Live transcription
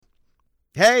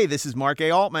Hey, this is Mark A.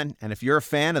 Altman, and if you're a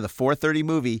fan of the 4:30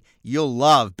 movie, you'll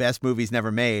love Best Movies Never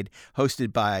Made,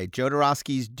 hosted by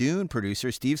Jodorowsky's Dune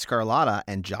producer Steve Scarlatta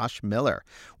and Josh Miller,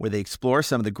 where they explore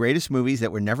some of the greatest movies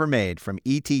that were never made, from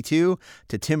E.T. 2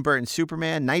 to Tim Burton's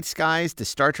Superman, Night Skies to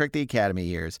Star Trek: The Academy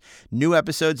Years. New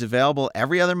episodes available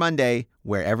every other Monday,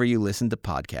 wherever you listen to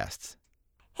podcasts.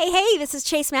 Hey, this is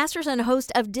Chase Masterson,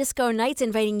 host of Disco Nights,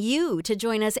 inviting you to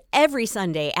join us every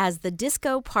Sunday as the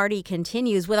disco party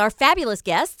continues with our fabulous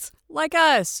guests. Like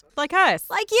us. Like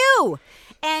you.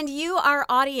 And you, our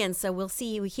audience. So we'll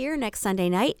see you here next Sunday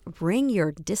night. Bring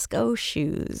your disco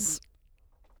shoes.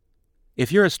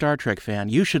 If you're a Star Trek fan,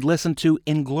 you should listen to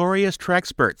Inglorious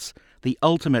Treksperts, the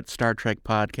ultimate Star Trek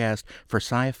podcast for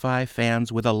sci-fi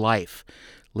fans with a life.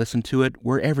 Listen to it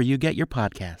wherever you get your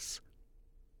podcasts.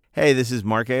 Hey, this is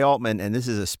Mark A. Altman, and this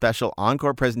is a special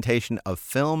encore presentation of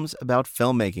Films About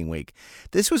Filmmaking Week.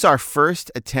 This was our first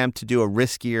attempt to do a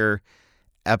riskier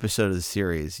episode of the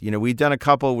series. You know, we'd done a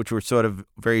couple which were sort of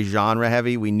very genre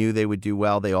heavy. We knew they would do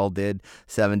well. They all did.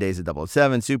 7 Days of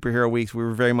 007, Superhero Weeks. We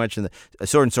were very much in the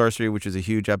Sword and Sorcery, which was a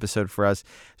huge episode for us.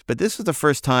 But this was the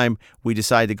first time we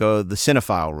decided to go the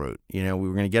cinephile route. You know, we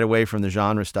were going to get away from the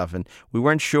genre stuff, and we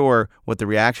weren't sure what the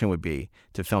reaction would be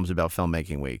to Films About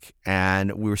Filmmaking Week.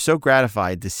 And we were so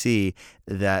gratified to see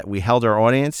that we held our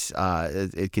audience.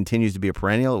 It continues to be a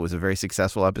perennial. It was a very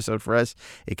successful episode for us.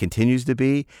 It continues to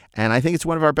be. And I think it's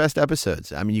one of our best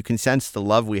episodes. I mean, you can sense the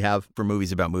love we have for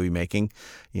movies about movie making.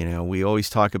 You know, we always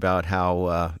talk about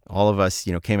how all of us,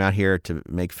 you know, came out here to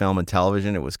make film and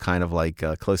television. It was kind of like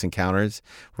Close Encounters.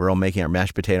 We're all making our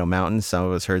mashed potato mountains. Some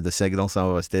of us heard the signal, some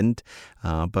of us didn't.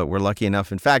 But we're lucky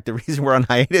enough. In fact, the reason we're on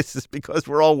hiatus is because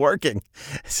we're all working.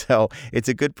 So it's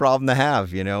a good problem to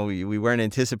have. You know, we weren't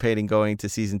anticipating going to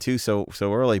season 2 so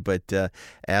early, but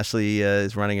Ashley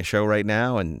is running a show right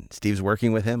now, and Steve's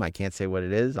working with him. I can't say what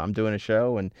it is. I'm doing a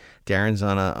show, and Daren's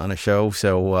on a show.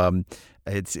 So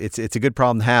it's a good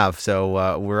problem to have.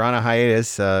 So we're on a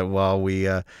hiatus while we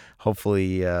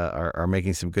hopefully are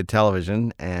making some good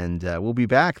television, and we'll be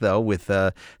back though with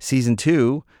season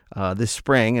 2 this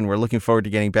spring, and we're looking forward to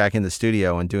getting back in the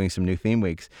studio and doing some new theme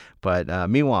weeks. But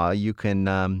meanwhile, you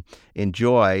can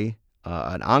enjoy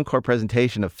an encore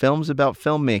presentation of Films About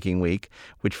Filmmaking Week,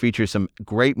 which features some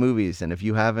great movies. And if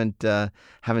you haven't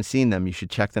seen them, you should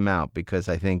check them out, because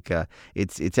I think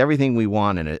it's everything we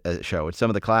want in a show. It's some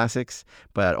of the classics,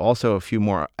 but also a few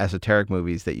more esoteric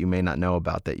movies that you may not know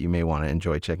about that you may want to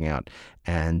enjoy checking out.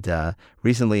 And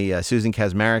recently, Susan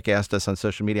Kazmarek asked us on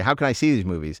social media, how can I see these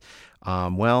movies?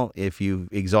 Well, if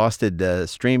you've exhausted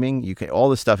streaming, you can. All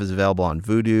this stuff is available on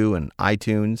Vudu and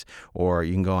iTunes, or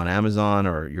you can go on Amazon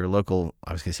or your local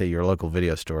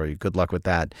video store. Good luck with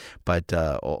that. But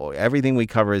everything we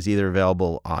cover is either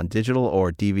available on digital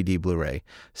or DVD Blu-ray.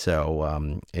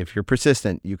 So if you're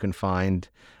persistent, you can find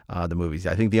the movies.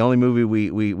 I think the only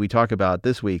movie we talk about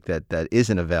this week that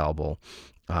isn't available,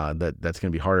 that's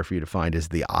going to be harder for you to find, is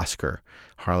The Oscar.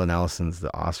 Harlan Ellison's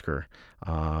The Oscar.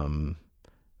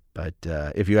 But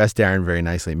if you ask Daren very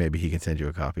nicely, maybe he can send you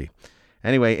a copy.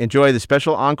 Anyway, enjoy the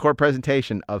special encore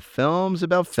presentation of Films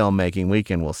About Filmmaking Week,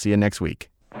 and we'll see you next week.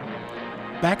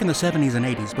 Back in the 70s and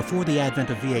 80s, before the advent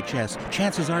of VHS,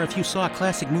 chances are if you saw a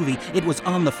classic movie, it was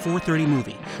on the 4:30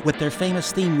 movie. With their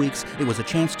famous theme weeks, it was a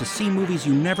chance to see movies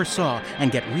you never saw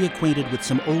and get reacquainted with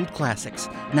some old classics.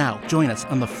 Now, join us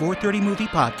on the 4:30 Movie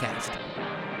Podcast.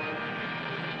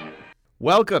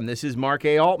 Welcome. This is Mark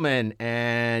A. Altman,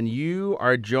 and you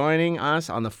are joining us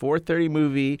on the 4:30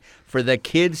 movie for the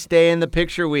Kids Stay in the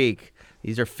Picture Week.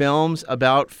 These are films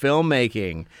about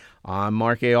filmmaking. I'm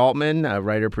Mark A. Altman, a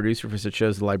writer-producer for such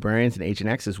shows as Librarians and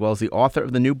H&X, as well as the author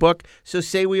of the new book, So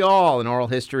Say We All, an oral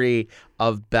history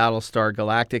of Battlestar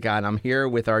Galactica. And I'm here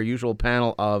with our usual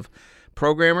panel of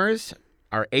programmers,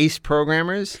 our ace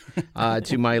programmers.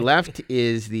 To my left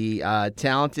is the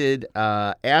talented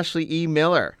Ashley E.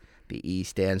 Miller. The E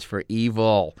stands for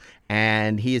evil.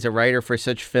 And he is a writer for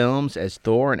such films as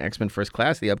Thor and X-Men First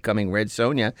Class, the upcoming Red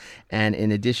Sonja. And in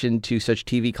addition to such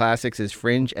TV classics as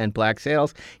Fringe and Black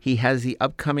Sails, he has the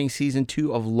upcoming season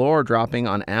 2 of Lore dropping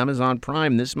on Amazon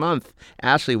Prime this month.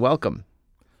 Ashley, welcome.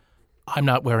 I'm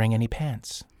not wearing any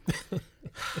pants.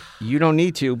 You don't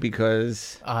need to,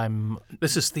 because...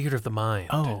 This is theater of the mind.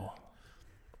 Oh.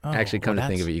 Actually, come to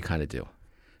think of it, you kind of do.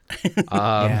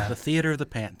 Yeah, the theater of the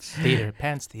pants.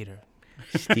 Pants theater.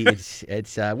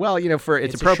 It's well, you know,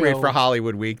 it's appropriate for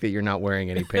Hollywood Week that you're not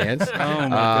wearing any pants. Oh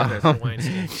my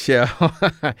goodness. So,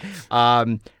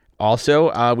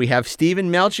 also, we have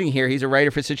Stephen Melching here. He's a writer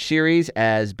for such series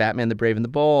as Batman the Brave and the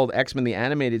Bold, X-Men the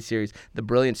Animated Series, the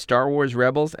brilliant Star Wars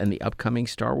Rebels, and the upcoming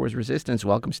Star Wars Resistance.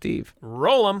 Welcome, Steve.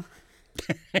 Roll 'em.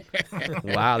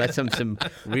 Wow, that's some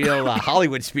real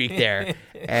Hollywood speak there.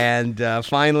 And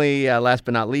finally, last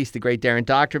but not least, the great Darren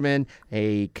Dochterman,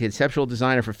 a conceptual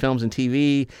designer for films and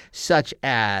TV, such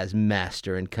as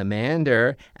Master and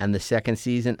Commander and the second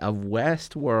season of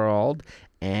Westworld.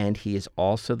 And he is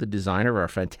also the designer of our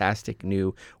fantastic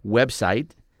new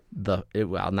website,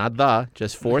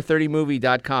 just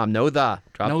 430movie.com. Drop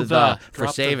the for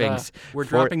savings. We're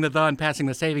dropping the and passing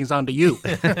the savings on to you.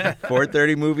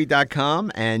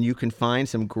 430movie.com, and you can find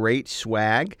some great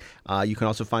swag. You can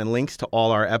also find links to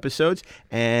all our episodes.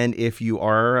 And if you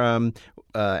are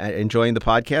enjoying the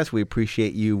podcast, we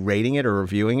appreciate you rating it or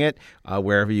reviewing it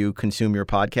wherever you consume your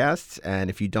podcasts. And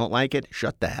if you don't like it,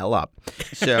 shut the hell up.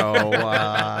 So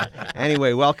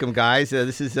anyway, welcome, guys.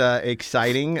 This is an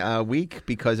exciting week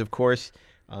because, of course,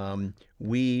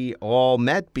 we all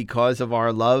met because of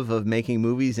our love of making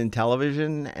movies and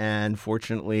television, and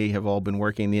fortunately have all been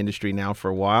working in the industry now for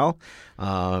a while.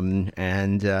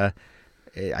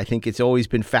 I think it's always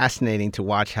been fascinating to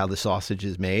watch how the sausage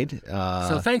is made.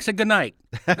 So thanks and good night.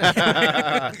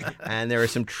 And there are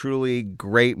some truly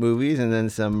great movies and then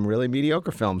some really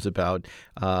mediocre films about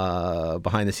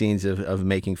behind the scenes of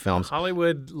making films.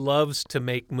 Hollywood loves to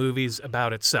make movies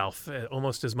about itself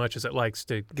almost as much as it likes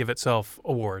to give itself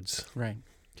awards. Right.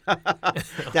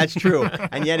 That's true.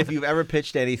 And yet if you've ever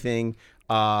pitched anything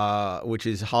which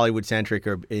is Hollywood-centric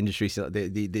or industry, so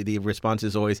the response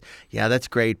is always, yeah, that's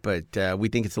great, but we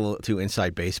think it's a little too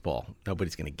inside baseball.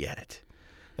 Nobody's going to get it.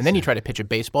 And then you try to pitch a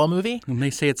baseball movie? And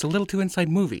they say it's a little too inside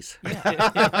movies.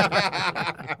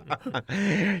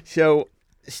 So,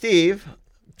 Steve,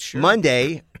 Sure.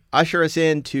 Monday, usher us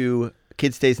into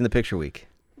Kid Stays in the Picture Week.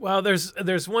 Well,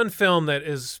 there's one film that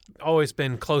has always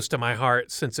been close to my heart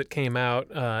since it came out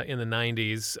in the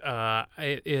 90s.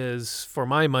 It is, for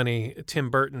my money,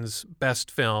 Tim Burton's best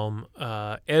film,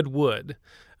 Ed Wood,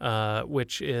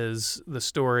 which is the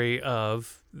story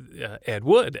of Ed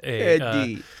Wood,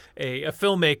 a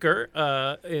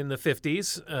filmmaker in the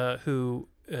 50s who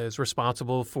is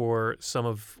responsible for some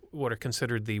of what are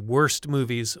considered the worst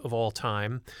movies of all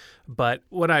time. But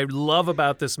what I love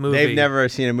about this movie... They've never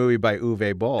seen a movie by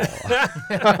Uwe Boll.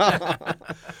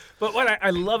 But what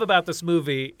I love about this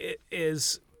movie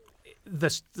is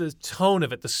the tone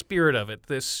of it, the spirit of it,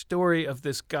 this story of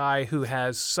this guy who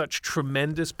has such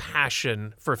tremendous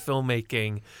passion for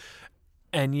filmmaking,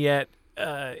 and yet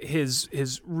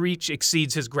his reach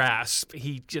exceeds his grasp.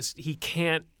 He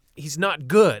can't. He's not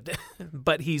good,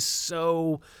 but he's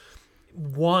so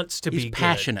wants to be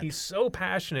passionate. Good. He's so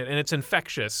passionate, and it's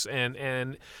infectious.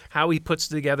 And how he puts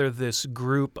together this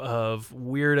group of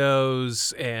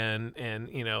weirdos and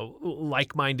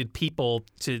like-minded people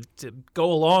to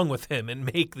go along with him and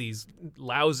make these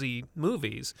lousy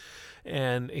movies.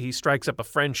 And he strikes up a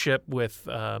friendship with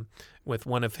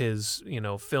one of his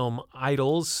film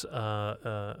idols.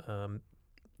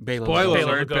 Bela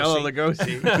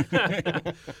Lugosi,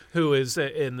 who is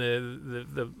in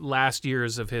the last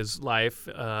years of his life,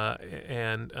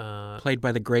 and played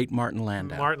by the great Martin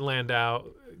Landau. Martin Landau,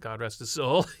 God rest his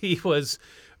soul. He was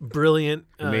brilliant.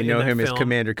 You may know him as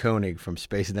Commander Koenig from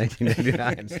Space in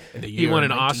 1999. He won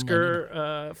an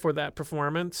Oscar for that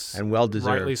performance. And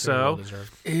well-deserved. Rightly so.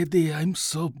 Eddie, I'm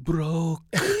so broke.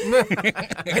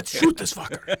 Let's shoot this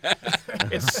fucker.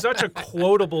 It's such a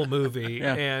quotable movie,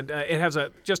 and it has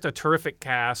just a terrific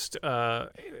cast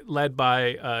led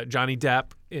by Johnny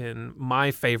Depp in my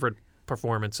favorite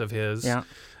performance of his. Yeah.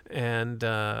 And,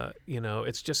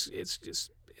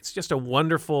 it's just a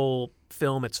wonderful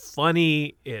film. It's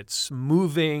funny. It's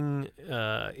moving.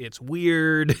 It's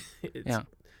weird.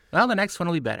 Well, the next one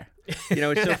will be better.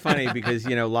 It's so funny because,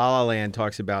 La La Land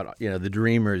talks about, the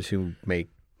dreamers who make,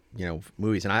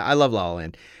 movies. And I love La La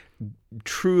Land.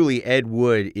 Truly, Ed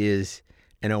Wood is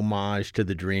an homage to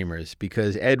the dreamers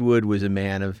because Ed Wood was a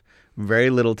man of very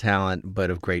little talent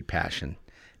but of great passion.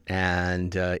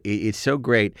 And it's so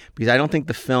great because I don't think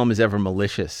the film is ever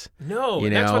malicious. No,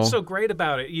 that's what's so great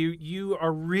about it. You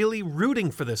are really rooting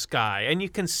for this guy, and you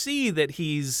can see that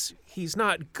he's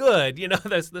not good.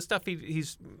 The stuff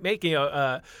he's making.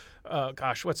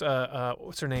 What's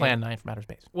her name? Plan 9 from Outer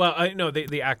Space. Well, I know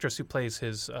the actress who plays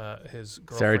his girlfriend,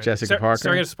 Sarah Jessica Parker.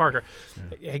 Sarah Jessica Parker.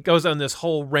 Yeah. He goes on this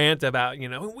whole rant about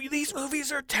these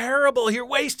movies are terrible. You're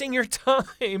wasting your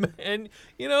time, and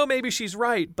maybe she's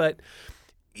right, but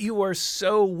you are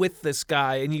so with this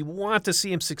guy and you want to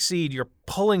see him succeed. You're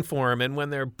pulling for him. And when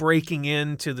they're breaking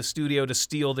into the studio to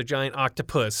steal the giant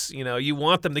octopus, you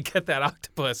want them to get that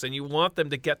octopus and you want them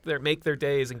to make their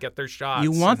days and get their shots.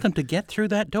 You want them to get through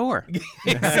that door.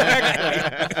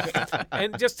 Exactly.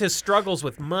 And just his struggles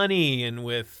with money and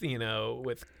with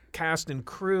cast and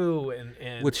crew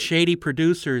and with shady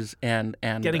producers and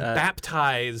getting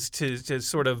baptized to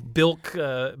sort of bilk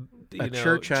a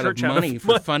church out of money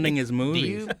for funding his Do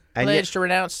movies. you pledge to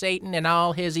renounce Satan and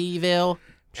all his evil?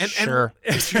 Sure.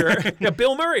 Sure. Yeah,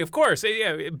 Bill Murray, of course.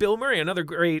 Yeah, Bill Murray, another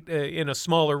great in a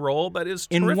smaller role, but is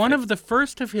terrific. In one of the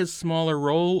first of his smaller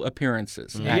role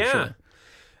appearances, actually. Yeah.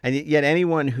 And yet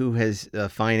anyone who has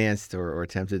financed or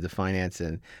attempted to finance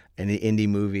an indie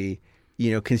movie,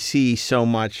 can see so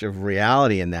much of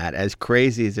reality in that, as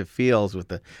crazy as it feels with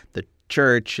the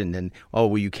church and then,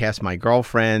 will you cast my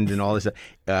girlfriend and all this.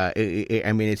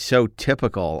 It's so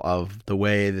typical of the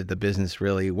way that the business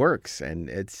really works. And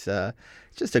it's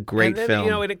just a great film.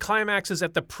 And it climaxes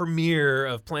at the premiere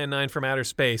of Plan 9 from Outer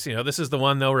Space. This is the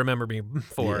one they'll remember me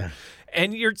for. Yeah.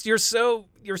 And you're so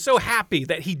happy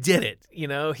that he did it.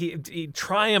 He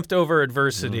triumphed over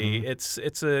adversity.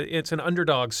 Mm-hmm. It's an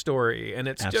underdog story, and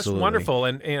it's just wonderful.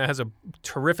 And it has a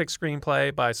terrific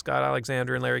screenplay by Scott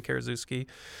Alexander and Larry Karaszewski.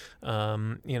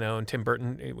 And Tim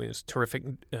Burton, it was terrific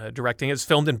directing. It's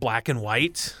filmed in black and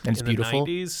white. And it's beautiful.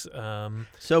 The 90s.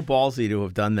 So ballsy to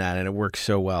have done that, and it works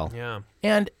so well. Yeah.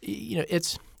 And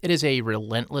it is a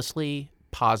relentlessly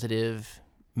positive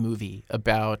movie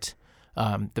about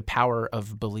the power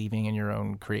of believing in your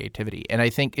own creativity. And I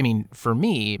think, for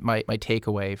me, my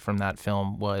takeaway from that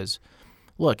film was,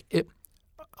 look, a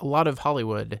lot of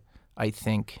Hollywood, I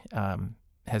think,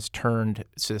 has turned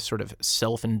to sort of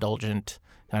self-indulgent,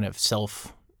 kind of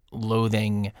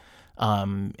self-loathing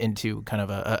into kind of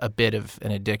a bit of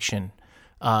an addiction.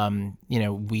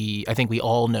 I think we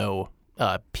all know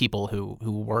people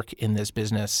who work in this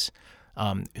business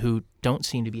who don't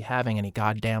seem to be having any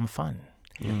goddamn fun.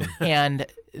 And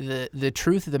the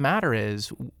truth of the matter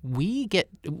is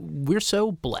we're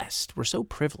so blessed, we're so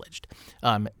privileged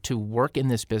to work in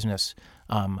this business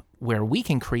where we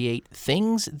can create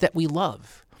things that we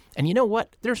love. And you know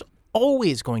what? There's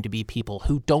always going to be people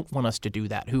who don't want us to do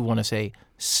that, who want to say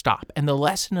stop. And the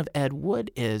lesson of Ed Wood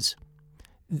is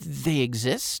they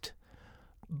exist,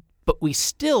 but we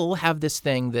still have this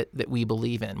thing that we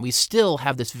believe in. We still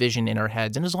have this vision in our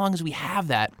heads. And as long as we have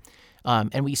that,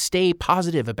 and we stay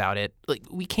positive about it, like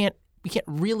we can't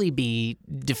really be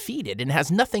defeated. And it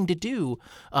has nothing to do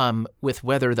with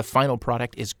whether the final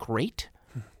product is great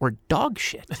or dog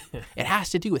shit. It has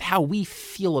to do with how we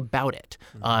feel about it.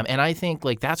 And I think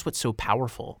that's what's so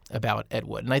powerful about Ed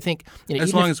Wood. And I think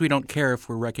as long as we don't care if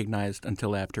we're recognized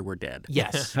until after we're dead.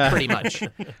 Yes, pretty much.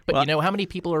 But how many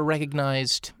people are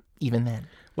recognized even then?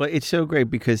 Well, it's so great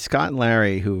because Scott and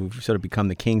Larry, who've sort of become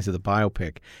the kings of the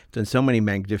biopic, done so many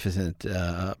magnificent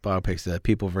biopics.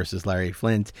 People versus Larry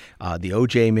Flint, the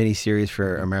O.J. miniseries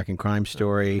for American Crime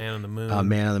Story, Man on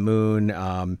the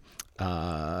Moon,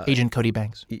 Agent Cody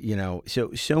Banks.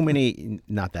 So many,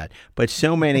 not that, but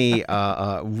so many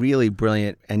really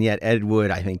brilliant, and yet Ed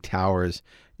Wood, I think, towers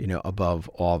above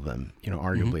all of them.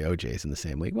 Arguably OJ's in the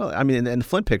same league. Well, and the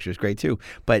Flint picture is great too.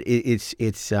 But it's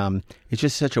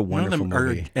just such a wonderful None of them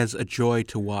movie. are as a joy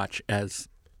to watch as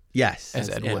as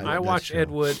Ed Wood. I watch Ed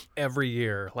Wood every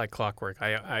year like clockwork.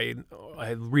 I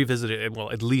revisit it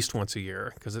at least once a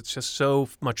year because it's just so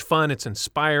much fun. It's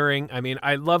inspiring.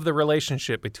 I love the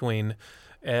relationship between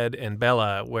Ed and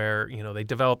Bella, where they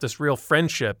develop this real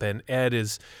friendship, and Ed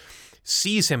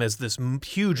sees him as this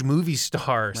huge movie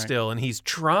star still, and he's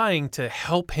trying to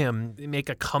help him make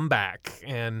a comeback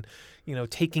and,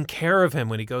 taking care of him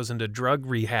when he goes into drug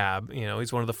rehab.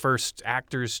 He's one of the first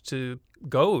actors to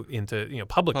go into,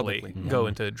 publicly go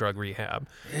into drug rehab.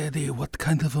 Eddie, what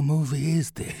kind of a movie is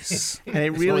this? And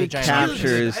it really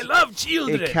captures... I love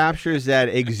children! It captures that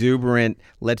exuberant,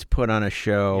 let's put on a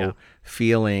show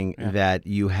feeling that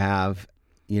you have,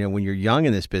 when you're young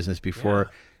in this business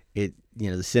before it...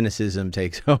 the cynicism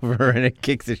takes over and it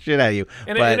kicks the shit out of you.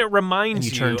 And it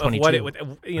reminds you of what it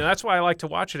would, that's why I like to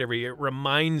watch it every year. It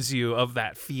reminds you of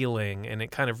that feeling, and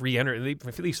it kind of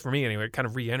at least for me anyway, it kind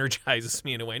of re-energizes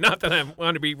me in a way. Not that I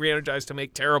want to be re-energized to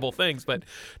make terrible things, but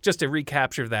just to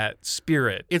recapture that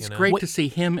spirit. It's great to see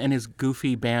him and his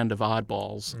goofy band of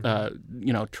oddballs,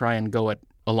 try and go it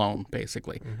alone,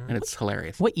 basically. And it's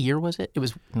hilarious. What year was it? It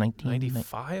was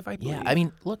 1995, I believe. Yeah,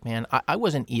 look, man, I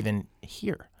wasn't even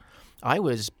here. I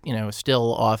was,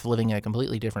 still off living a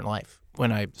completely different life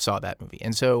when I saw that movie.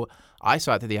 And so I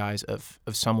saw it through the eyes of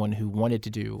someone who wanted to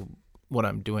do what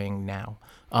I'm doing now.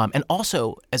 And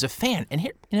also as a fan. And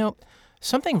here,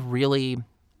 something really,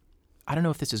 I don't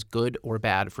know if this is good or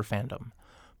bad for fandom,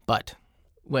 but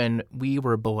when we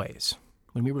were boys,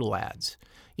 when we were lads,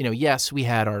 yes, we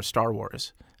had our Star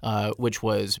Wars, which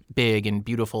was big and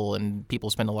beautiful, and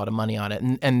people spent a lot of money on it.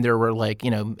 And there were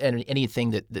anything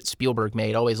that Spielberg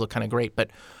made always looked kind of great.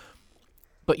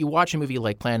 But But you watch a movie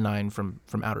like Plan 9 from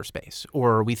outer space,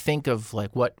 or we think of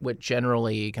like what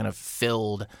generally kind of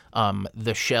filled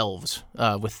the shelves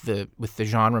with the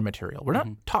genre material. We're not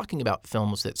talking about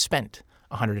films that spent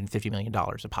 $150 million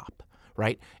a pop,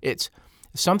 right? It's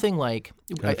something like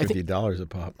 $150 a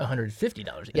pop.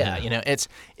 $150. Yeah, you know,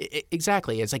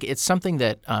 exactly. It's like it's something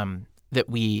that that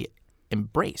we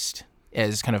embraced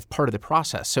as kind of part of the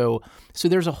process. So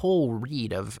there's a whole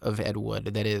read of Ed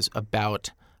Wood that is about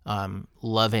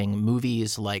loving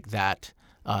movies like that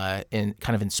in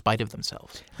kind of in spite of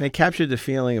themselves. And it captured the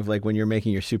feeling of like when you're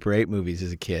making your Super 8 movies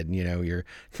as a kid, you know, you're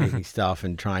taking stuff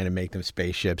and trying to make them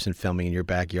spaceships and filming in your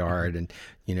backyard and,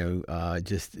 you know,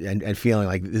 just and feeling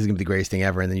like this is going to be the greatest thing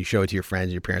ever. And then you show it to your friends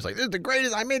and your parents like, this is the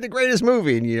greatest, I made the greatest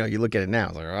movie. And, you know, you look at it now,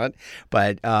 it's like, what?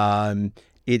 But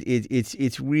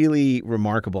it's really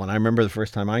remarkable. And I remember the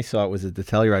first time I saw it was at the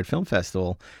Telluride Film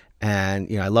Festival. And,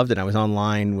 you know, I loved it. I was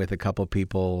online with a couple of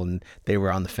people, and they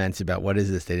were on the fence about what is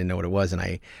this? They didn't know what it was. And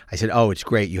I said, oh, it's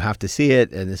great. You have to see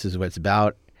it, and this is what it's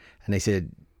about. And they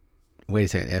said, wait a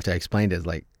second. After I explained it, it's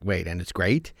like, wait, and it's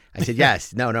great? I said,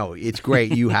 yes. No, it's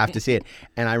great. You have to see it.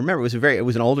 And I remember it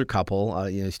was an older couple,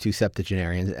 you know, it's two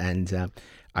septuagenarians, and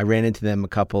I ran into them a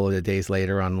couple of days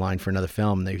later online for another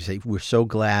film. And they say, we're so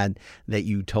glad that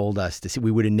you told us to see. We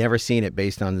would have never seen it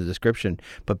based on the description,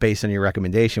 but based on your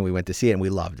recommendation, we went to see it and we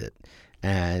loved it.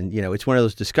 And, you know, it's one of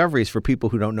those discoveries for people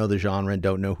who don't know the genre and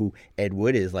don't know who Ed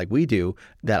Wood is like we do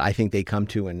that I think they come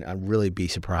to and really be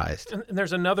surprised. And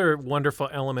there's another wonderful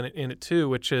element in it, too,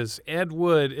 which is Ed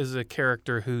Wood is a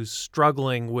character who's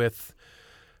struggling with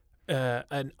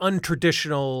an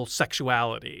untraditional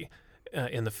sexuality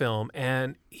in the film,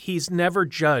 and he's never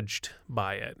judged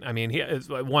by it. I mean,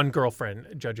 one girlfriend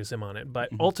judges him on it, but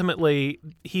ultimately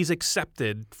he's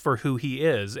accepted for who he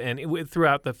is, and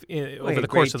throughout over the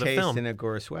course of the film, in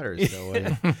Agora sweaters. So,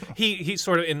 he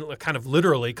sort of kind of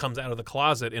literally comes out of the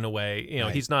closet in a way. You know,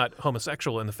 he's not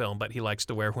homosexual in the film, but he likes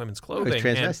to wear women's clothing. He's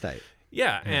transvestite.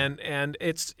 And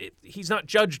he's not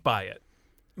judged by it.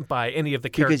 By any of the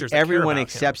characters, because everyone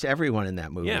accepts everyone in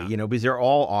that movie, you know, because they're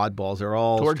all oddballs, they're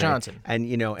all Thor Johnson, and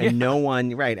you know, and no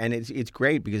one, right? And it's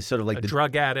great because sort of like a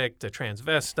drug addict, a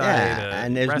transvestite,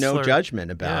 and there's wrestler. No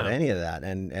judgment about any of that,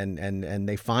 and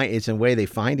they find it's in a way they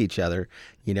find each other,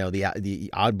 you know, the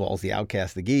oddballs, the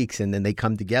outcasts, the geeks, and then they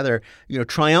come together, you know,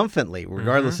 triumphantly,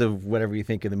 regardless of whatever you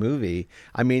think of the movie.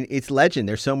 I mean, it's legend.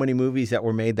 There's so many movies that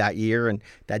were made that year and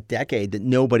that decade that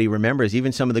nobody remembers,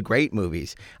 even some of the great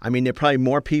movies. I mean, there are probably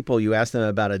more people, you ask them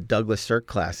about a Douglas Sirk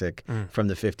classic from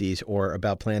the 50s or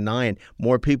about Plan 9,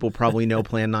 more people probably know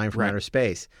Plan 9 from outer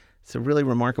space. It's a really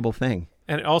remarkable thing.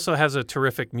 And it also has a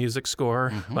terrific music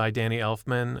score by Danny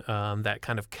Elfman that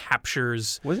kind of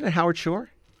captures... Wasn't it Howard Shore?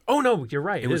 Oh, no, you're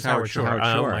right. It is Howard Shore.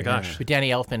 Oh, my gosh. But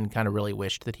Danny Elfman kind of really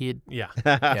wished that he had... Yeah.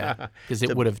 Because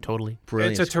it would have totally...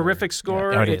 Brilliant. It's a terrific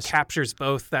score. Yeah, it captures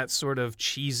both that sort of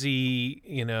cheesy,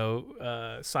 you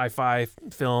know, sci-fi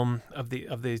film of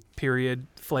the period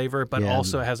flavor, but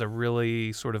also has a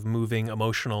really sort of moving,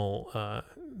 emotional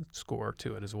score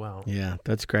to it as well. Yeah,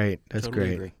 that's great. That's totally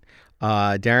great. Agree.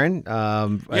 Darren,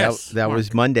 yes, that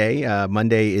was Monday.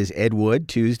 Monday is Ed Wood.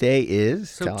 Tuesday is...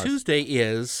 So Tuesday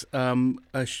is a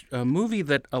movie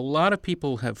that a lot of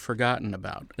people have forgotten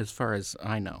about, as far as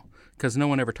I know, because no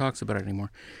one ever talks about it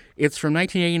anymore. It's from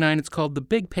 1989. It's called The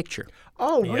Big Picture.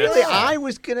 Oh, really? Yes. I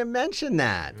was going to mention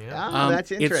that. Yeah. Oh,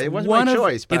 that's interesting. It wasn't my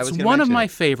choice, but I was going to mention it. It's one of my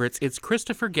favorites. It's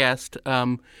Christopher Guest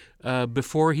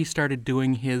before he started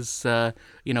doing his,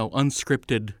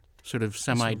 unscripted sort of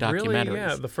semi-documentaries.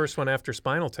 Really, the first one after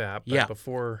Spinal Tap. But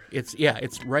before it's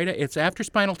after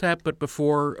Spinal Tap, but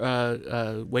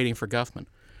before Waiting for Guffman,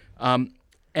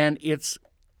 and it's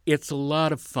a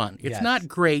lot of fun. It's not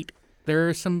great. There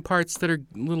are some parts that are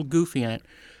a little goofy in it,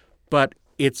 but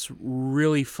it's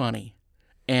really funny,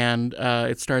 and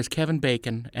it stars Kevin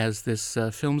Bacon as this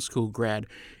film school grad.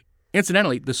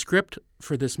 Incidentally, the script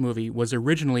for this movie was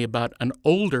originally about an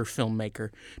older filmmaker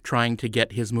trying to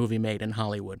get his movie made in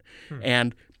Hollywood,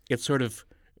 and it sort of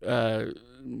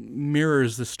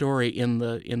mirrors the story in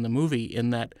the movie in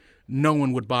that no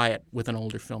one would buy it with an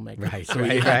older filmaker. Right, so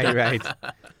right.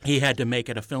 He had to make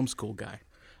it a film school guy.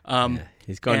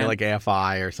 He's going to like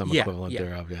AFI or some equivalent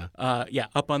thereof.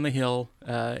 Up on the hill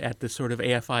at this sort of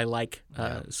AFI-like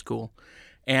school.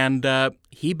 And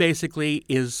he basically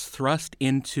is thrust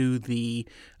into the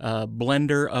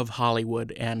blender of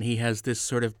Hollywood, and he has this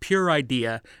sort of pure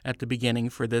idea at the beginning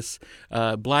for this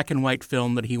black and white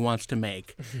film that he wants to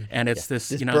make. And it's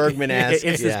this Bergman-esque.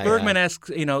 It's this Bergman-esque,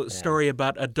 story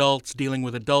about adults dealing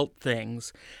with adult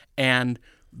things, and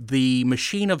the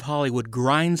machine of Hollywood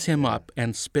grinds him up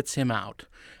and spits him out.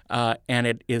 And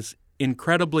it is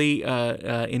incredibly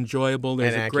enjoyable.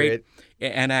 There's And a accurate.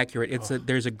 great and accurate.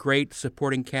 There's a great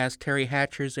supporting cast. Terry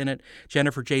Hatcher's in it.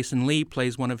 Jennifer Jason Leigh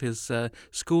plays one of his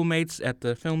schoolmates at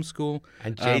the film school.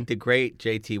 And the great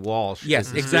J.T. Walsh. Yes,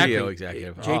 is the exactly. studio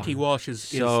executive. J.T. Walsh is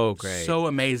so great. so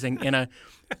amazing in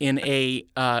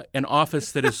an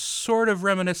office that is sort of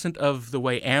reminiscent of the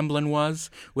way Amblin was,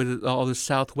 with all the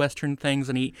southwestern things,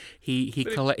 and he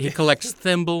collects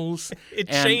thimbles. It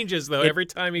and changes though every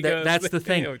time he goes. That's the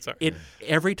thing. Oh, sorry.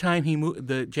 Every time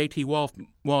the J.T.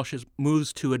 Walsh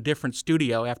moves to a different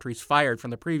studio after he's fired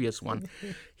from the previous one,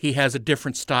 he has a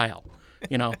different style,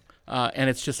 and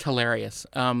it's just hilarious.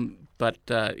 But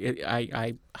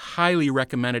I highly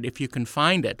recommend it if you can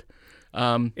find it.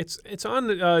 It's on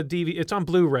DVD. It's on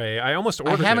Blu-ray. I almost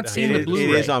ordered it. I haven't seen the Blu-ray.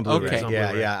 It is on Blu-ray. Okay. It's on Yeah,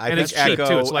 Blu-ray. yeah. I And think it's cheap,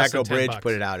 too. It's less Echo than Bridge $10.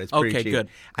 put it out. It's pretty Okay, cheap. good.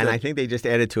 And I think they just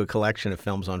added to a collection of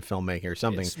films on filmmaking or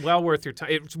something. It's well worth your time.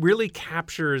 It really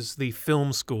captures the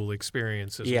film school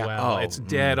experience as Yeah. well. Oh, It's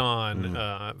dead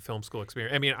on film school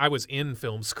experience. I mean, I was in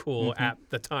film school at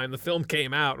the time the film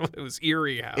came out. It was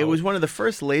eerie how It was one of the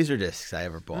first laser discs I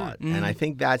ever bought, and I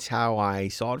think that's how I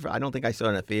saw it. I don't think I saw it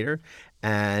in a theater,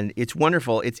 and it's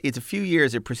wonderful. It's a few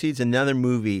years. It precedes another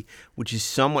movie which is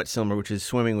somewhat similar, which is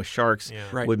Swimming with Sharks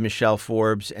Right. with Michelle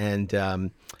Forbes and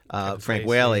Frank Spacey.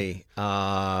 Whaley.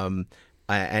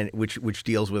 And which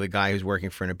deals with a guy who's working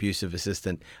for an abusive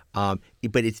assistant, but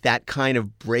it's that kind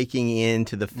of breaking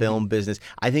into the film business.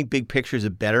 I think Big Picture is a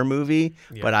better movie,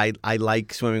 but I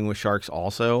like Swimming with Sharks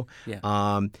also. Yeah.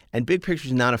 And Big Picture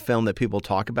is not a film that people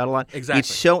talk about a lot. Exactly.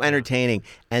 It's so entertaining,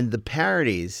 and the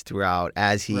parodies throughout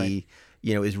as he Right.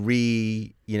 is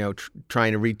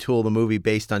trying to retool the movie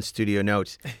based on studio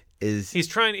notes is He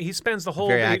spends the whole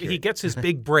Very he accurate. gets his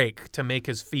big break to make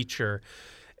his feature,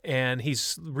 and he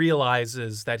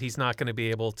realizes that he's not going to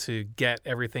be able to get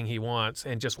everything he wants,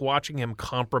 and just watching him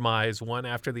compromise one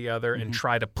after the other and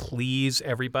try to please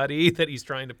everybody that he's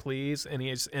trying to please, and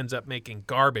he ends up making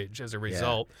garbage as a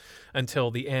result until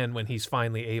the end when he's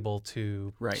finally able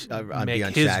to Right. make be his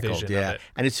unshackled. vision Yeah, of it.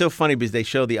 and it's so funny because they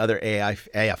show the other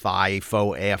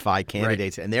faux AFI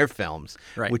candidates and their films,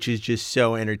 Right. which is just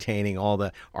so entertaining. All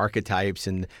the archetypes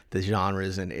and the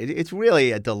genres, and it's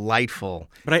really a delightful.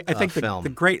 But I think film. the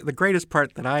greatest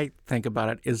part that I think about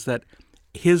it is that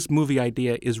his movie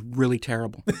idea is really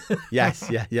terrible. Yes.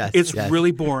 It's yes.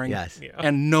 really boring, Yes.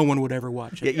 and no one would ever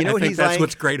watch it. Yeah, you know I what think he's that's like?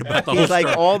 what's great about the whole He's like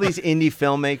story. all these indie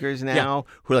filmmakers now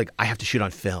who are like, I have to shoot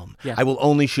on film. Yeah. I will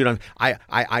only shoot on.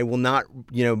 I will not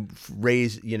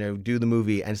do the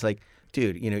movie. And it's like,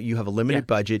 dude, you have a limited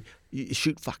budget. You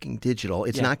shoot fucking digital.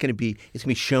 It's not going to be. It's going to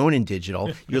be shown in digital.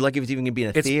 You're lucky if it's even going to be in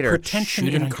a It's theater. pretension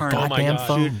Shoot it on your incarnate. goddamn God.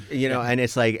 phone. And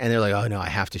it's like, and they're like, oh no, I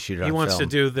have to shoot it on He wants film.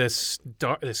 to do this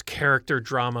character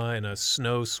drama in a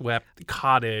snow-swept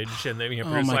cottage, and then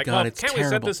Oh it's my like, God, oh, it's can't we set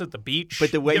terrible. this at the beach?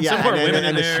 But the way- Get yeah, some more and women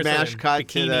in the there, smash some cut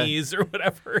to the- bikinis or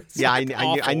whatever. It's Yeah, like I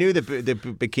awful. knew the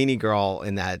bikini girl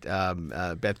in that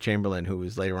Beth Chamberlain, who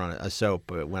was later on a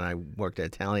soap when I worked at a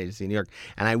talent agency in New York,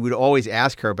 and I would always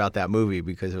ask her about that movie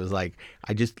because it was like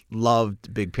I just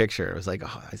loved Big Picture. It was like,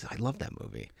 oh, I love that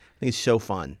movie. I think it's so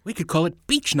fun. We could call it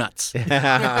Beach Nuts.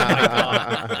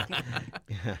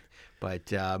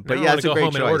 But Now yeah, I it's want a to go great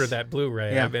home choice. and order that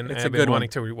Blu-ray. Yeah, I've been it's a good wanting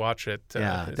one. to rewatch it.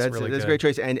 Yeah, it's that's really a good. great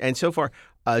choice. And so far,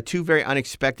 two very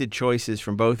unexpected choices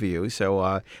from both of you. So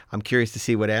I'm curious to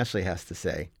see what Ashley has to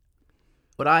say.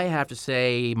 What I have to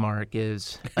say, Mark,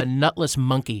 is a nutless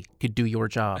monkey could do your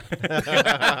job.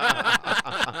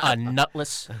 A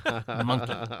nutless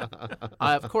monkey.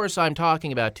 Of course, I'm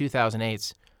talking about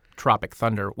 2008's Tropic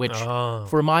Thunder, which,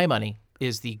 for my money,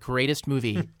 is the greatest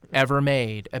movie ever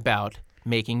made about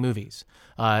making movies.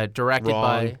 Directed Wrong.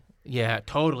 by... Yeah,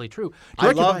 totally true. I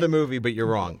Directed love by- the movie, but you're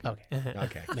wrong. Okay.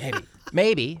 Okay.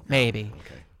 Maybe.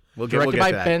 We'll Directed get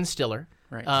by to that. Ben Stiller.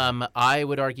 Right. I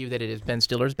would argue that it is Ben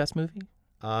Stiller's best movie.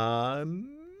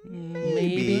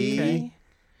 Maybe. Okay.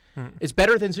 It's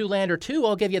better than Zoolander 2,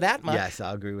 I'll give you that much. Yes,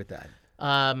 I'll agree with that.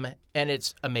 And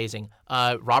it's amazing.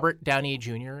 Robert Downey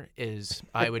Jr.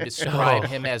 I would describe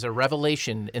him as a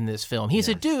revelation in this film. He's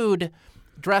a dude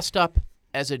dressed up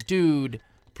as a dude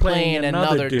playing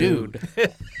another dude.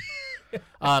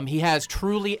 He has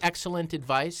truly excellent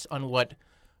advice on what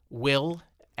will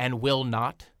and will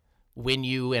not win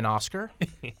you an Oscar.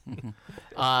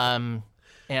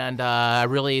 And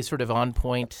really sort of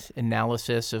on-point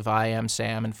analysis of I Am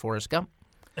Sam and Forrest Gump.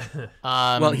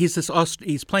 Well,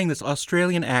 he's playing this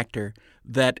Australian actor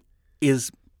that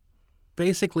is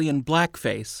basically in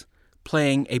blackface,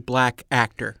 playing a black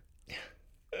actor,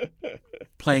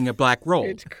 playing a black role.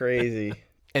 It's crazy.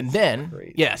 And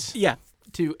then, yes, Yeah,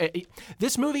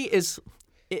 this movie is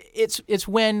it's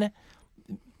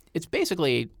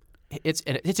basically it's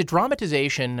a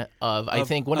dramatization of I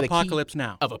think one of the Apocalypse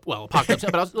Now. Apocalypse Now,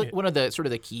 but also one of the sort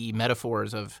of the key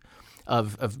metaphors of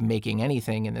making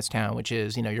anything in this town, which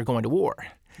is you're going to war.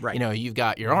 Right. You've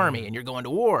got your army and you're going to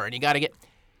war, and you got to get.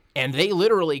 And they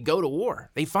literally go to war.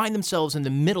 They find themselves in the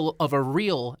middle of a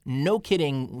real, no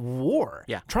kidding, war.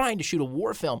 Yeah. Trying to shoot a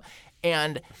war film,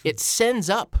 and it sends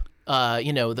up.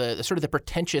 The sort of the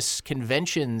pretentious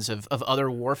conventions of other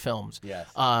war films. Yes.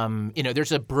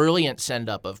 There's a brilliant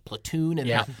send-up of Platoon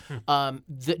and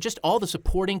just all the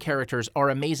supporting characters are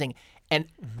amazing. And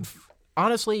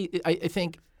honestly, I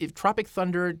think if Tropic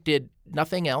Thunder did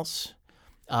nothing else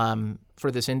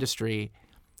for this industry,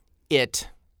 it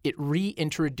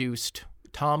reintroduced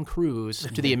Tom Cruise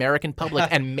to the American public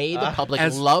and made the public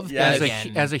love him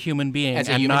again. As a human being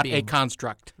and not a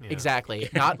construct. Yeah. Exactly.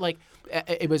 Not like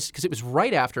it was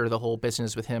right after the whole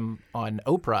business with him on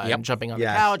Oprah and jumping on the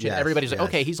couch, and everybody's like,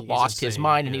 okay, he's lost his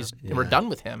mind and we're done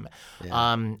with him.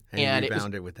 Yeah. And he it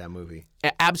rebounded with that movie.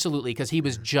 Absolutely, because he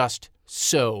was just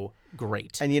so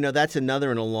great. And that's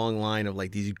another in a long line of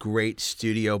like these great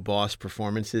studio boss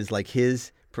performances, like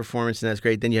his performance, and that's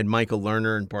great. Then you had Michael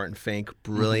Lerner and Barton Fink,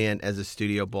 brilliant as a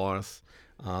studio boss.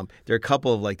 There are a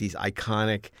couple of like these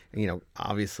iconic,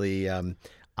 obviously.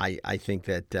 I think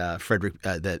that Frederick,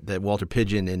 that Walter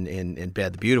Pidgeon in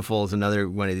Bad the Beautiful is another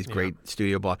one of these great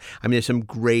studio boss. I mean, there's some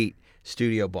great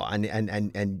studio boss,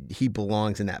 and he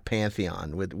belongs in that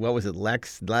pantheon with what was it,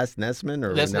 Les Nessman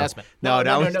or Les no? Nessman? No,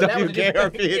 that was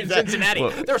in Cincinnati.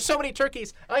 There were so many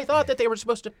turkeys. I thought that they were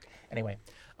supposed to. Anyway.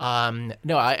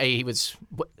 He was.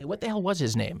 What the hell was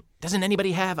his name? Doesn't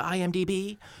anybody have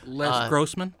IMDb? Les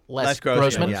Grossman. Les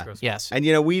Grossman. Yeah. Yes.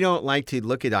 And we don't like to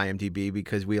look at IMDb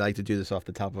because we like to do this off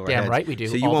the top of our heads. Damn right we do.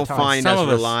 So you won't find some us of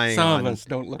relying on Some of us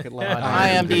don't look at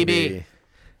IMDb.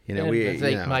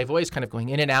 We. My voice kind of going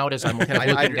in and out as I'm kind of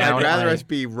looking I'd down. rather us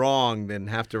be wrong than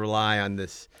have to rely on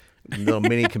this little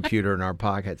mini computer in our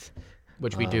pockets,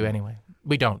 which we do anyway.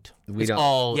 We don't. We it's don't.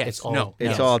 all. Yes, it's all. no.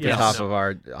 It's all at the top of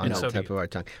our tip of our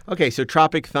tongue. Okay, so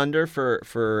Tropic Thunder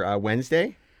for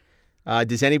Wednesday.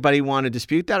 Does anybody want to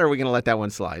dispute that, or are we going to let that one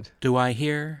slide? Do I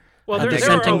hear? Well, there are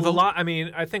dissenting a vote? lot. I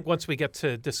mean, I think once we get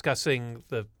to discussing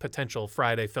the potential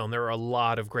Friday film, there are a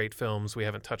lot of great films we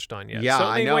haven't touched on yet. Yeah, so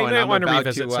I know, we and might I'm want to about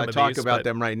revisit to some of talk these, about but-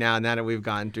 them right now that we've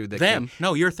gone through the Them?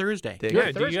 No, you're Thursday.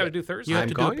 Yeah, Thursday. you got to do Thursday. You have I'm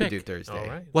to do a going to pick. do Thursday. All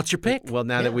right. What's your pick? Well,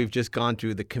 now that we've just gone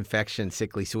through the confection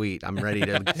sickly sweet, I'm ready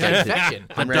to. Confection.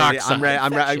 I'm The dark ready. side.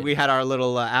 I'm ready. We had our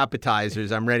little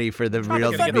appetizers. I'm ready for the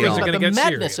real Thunder Thunder is is deal. gonna about the get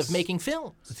madness serious. of making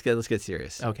films. Let's get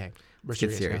serious. Okay. We're Let's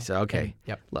get serious. now. Okay.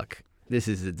 Yep. Look, this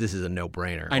is a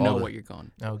no-brainer. I know what you're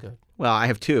going. Oh, good. Well, I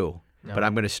have two, No. but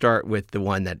I'm going to start with the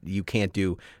one that you can't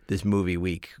do this movie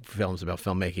week, films about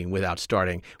filmmaking, without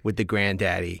starting with the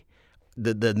granddaddy,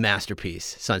 the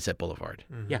masterpiece, Sunset Boulevard.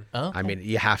 Yeah. Oh. I mean,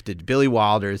 you have to. Billy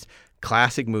Wilder's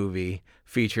classic movie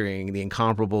featuring the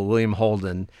incomparable William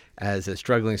Holden as a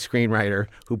struggling screenwriter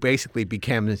who basically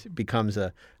becomes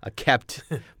a kept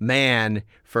man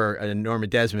for Norma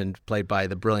Desmond, played by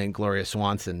the brilliant Gloria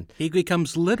Swanson. He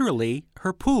becomes literally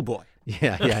her pool boy.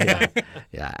 Yeah.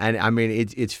 And I mean,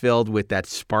 it's filled with that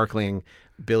sparkling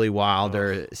Billy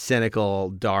Wilder, cynical,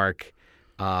 dark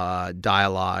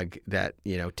dialogue that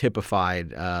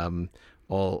typified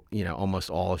almost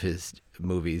all of his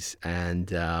movies, and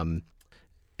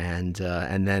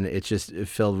then it's just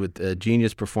filled with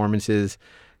genius performances,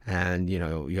 and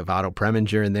you have Otto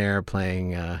Preminger in there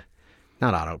playing.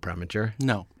 Not Otto Preminger.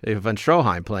 No. Von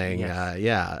Stroheim playing,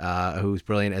 Yes. who's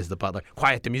brilliant as the butler.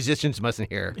 Quiet, the musicians mustn't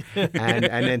hear. and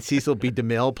then Cecil B.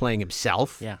 DeMille playing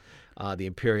himself. Yeah. The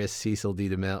imperious Cecil B.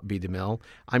 DeMille.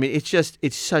 I mean, it's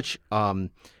such.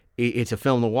 It's a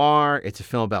film noir. It's a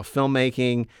film about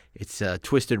filmmaking. It's a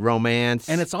twisted romance.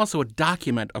 And it's also a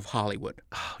document of Hollywood.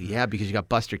 Oh, yeah, because you got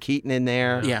Buster Keaton in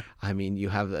there. Yeah. I mean, you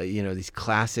have these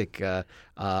classic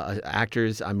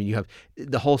actors. I mean, you have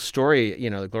the whole story.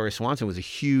 Gloria Swanson was a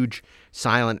huge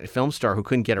silent film star who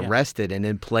couldn't get arrested, and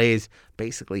then plays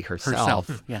basically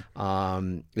herself. Yeah. I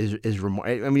mean,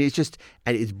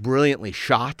 it's brilliantly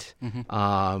shot.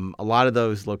 Mm-hmm. A lot of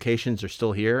those locations are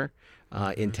still here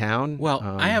in town. Well,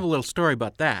 I have a little story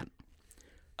about that.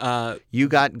 You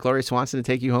got Gloria Swanson to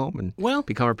take you home and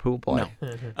become her pool boy.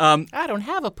 No. I don't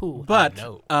have a pool. But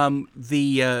no.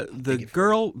 the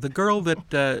girl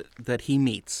that he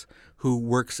meets, who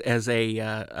works as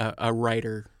a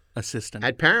writer assistant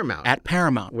At Paramount. at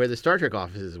Paramount, where the Star Trek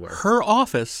offices were. her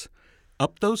office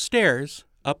up those stairs,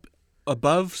 up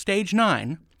above stage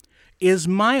 9, is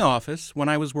my office when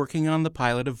I was working on the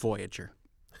pilot of Voyager.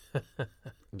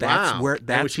 That's Wow. where And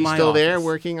that's was she my still there office.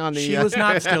 working on the? She was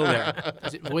not still there.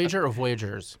 Is it Voyager or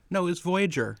Voyagers? No, it was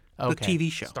Voyager, Okay. the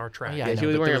TV show. Star Trek. Oh, yeah. Yeah, I she know,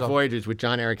 was but wearing there a was Voyagers with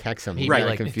John Eric Hexum. He He right, got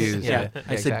like- confused. yeah. I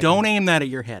said, exactly. don't aim that at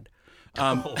your head.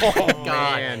 Oh God!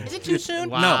 man. Is it too soon?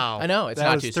 Wow. I know it's That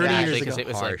not was too 30 soon years actually, ago. because it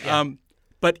was Harsh. like yeah.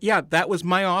 But yeah, that was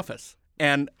my office,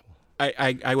 and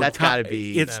I would. That's gotta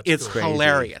be- It's that's crazy.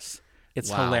 hilarious. It's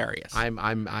Wow. hilarious.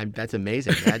 I'm. That's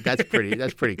amazing. That's pretty.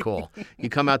 That's pretty cool. You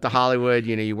come out to Hollywood.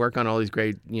 You work on all these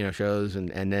great shows, and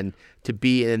then to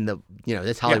be in the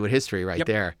that's Hollywood history right Yep.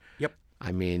 there. Yep.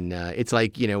 I mean, it's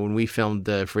like when we filmed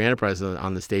Free Enterprise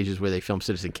on the stages where they filmed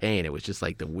Citizen Kane. It was just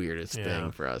like the weirdest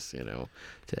thing for us.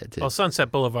 Well,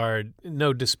 Sunset Boulevard,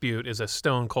 no dispute, is a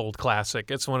stone cold classic.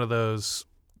 It's one of those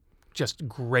just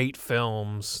great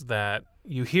films that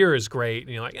you hear is great,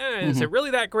 and you're like, is it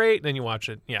really that great? And then you watch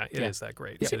it. Yeah, it is that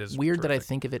great. Is It it is weird that I terrific.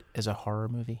 think of it as a horror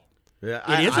movie? Yeah,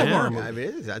 It is a horror I mean, it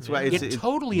is. That's why it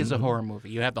totally is a horror movie.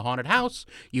 You have the haunted house.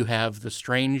 You have the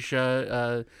strange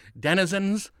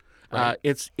denizens.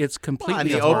 It's completely and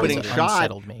a the horror opening movie. shot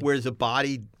unsettled me. where's a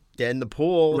body dead in the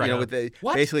pool, Right. with the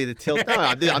What? basically the tilt. No,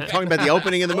 I'm talking about the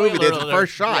opening of the movie. There's the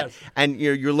first shot, Yes. and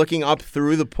you're looking up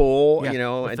through the pool. Yeah.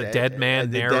 With and the dead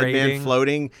man the dead man narrating.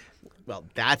 floating. Well,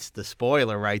 that's the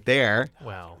spoiler right there.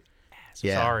 Well,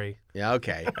 Yeah. sorry. Yeah.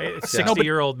 Okay. It's So-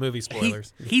 60-year-old movie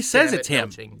spoilers. He says Damn it's it, him.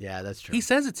 Melching. Yeah, that's true. He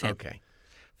says it's him. Okay.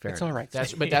 Fair It's enough. all right.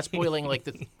 That's spoiling like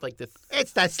the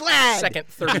It's the sled. second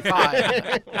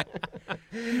 35.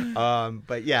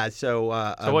 But yeah. So.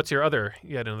 So what's your other?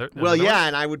 You had another. Well, another yeah,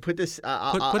 and I would put this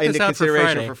Put into this out for consideration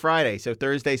Friday. for Friday. So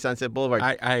Thursday, Sunset Boulevard.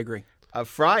 I agree.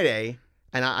 Friday,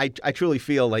 and I truly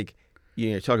feel like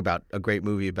talk about a great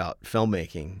movie about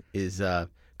filmmaking is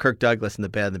Kirk Douglas in The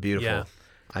Bad and the Beautiful. Yeah.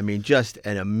 I mean, just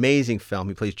an amazing film.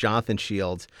 He plays Jonathan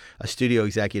Shields, a studio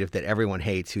executive that everyone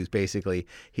hates, who's basically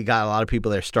he got a lot of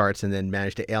people their starts and then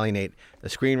managed to alienate a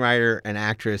screenwriter, an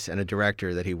actress, and a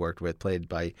director that he worked with, played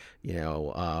by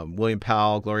William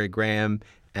Powell, Gloria Graham,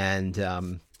 and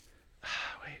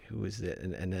who was it?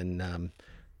 And then.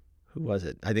 Who was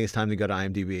it? I think it's time to go to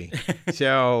IMDb.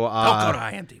 So Don't go to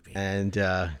IMDb. and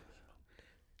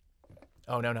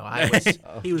Oh no! I was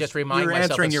just reminding you were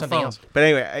myself answering of your something phone. else. but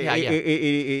anyway, Yeah, yeah.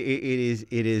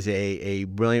 it is a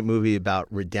brilliant movie about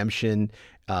redemption.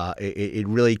 It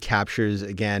really captures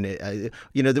again.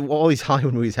 All these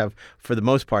Hollywood movies have, for the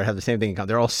most part, have the same thing in common.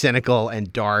 They're all cynical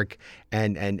and dark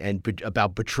and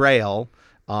about betrayal,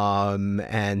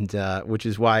 and which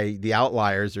is why the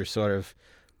outliers are sort of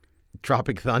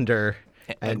Tropic Thunder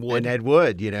and Ed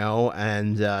Wood,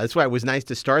 and that's why it was nice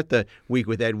to start the week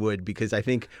with Ed Wood, because I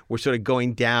think we're sort of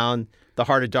going down the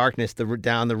heart of darkness,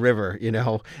 down the river,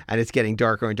 and it's getting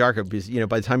darker and darker because,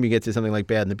 by the time you get to something like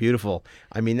Bad and the Beautiful,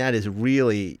 I mean, that is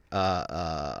really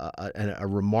a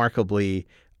remarkably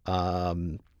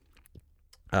So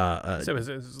it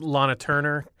was Lana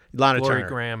Turner, Lana Gloria Turner,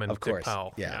 Graham, and of course. Dick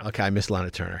Powell. Yeah. Okay, I missed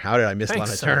Lana Turner. How did I miss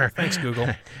Lana Turner? Thanks, Google.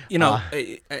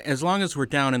 As long as we're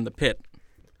down in the pit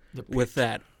with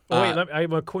that. Oh, wait, I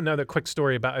have another quick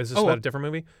story about. Is this about a different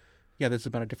movie? Yeah, this is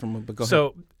about a different movie, but go ahead.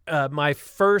 So,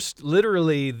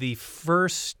 literally the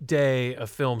first day of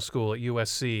film school at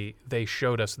USC, they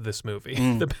showed us this movie,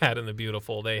 The Bad and the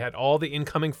Beautiful. They had all the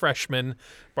incoming freshmen,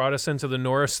 brought us into the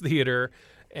Norris Theater,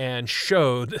 and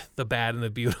showed The Bad and the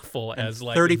Beautiful as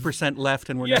like 30% left,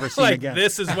 and we're never seen like, again.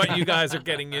 this is what you guys are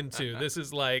getting into. This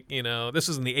is like, this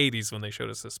was in the 80s when they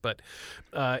showed us this. But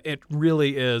it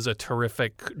really is a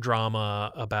terrific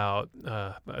drama about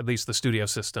at least the studio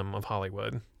system of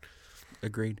Hollywood.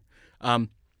 Agreed.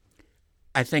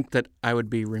 I think that I would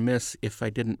be remiss if I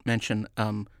didn't mention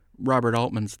Robert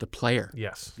Altman's The Player.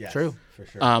 Yes. True. For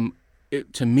sure.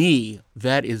 To me,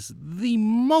 that is the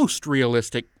most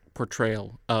realistic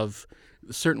portrayal of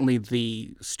certainly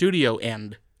the studio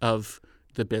end of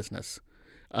the business,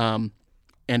 and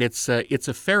it's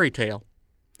a fairy tale,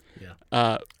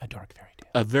 A dark fairy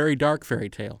tale. a very dark fairy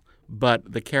tale.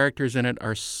 But the characters in it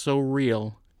are so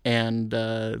real, and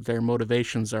their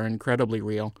motivations are incredibly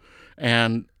real,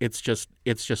 and it's just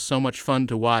so much fun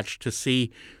to watch, to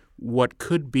see what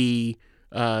could be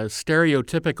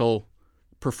stereotypical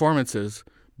performances.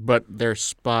 But they're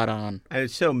spot on. And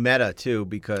it's so meta, too,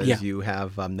 because Yeah. you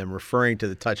have them referring to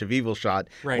the Touch of Evil shot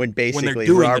Right. when When they're basically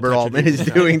doing the Robert Touch of Altman Evil is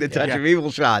shot. doing the Touch Yeah. of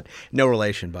Evil shot. No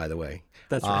relation, by the way.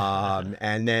 That's right.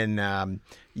 And then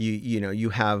you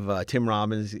have Tim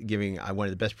Robbins giving one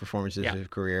of the best performances of his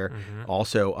career.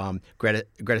 Also, Greta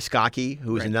Scacchi,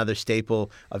 who is another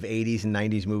staple of 80s and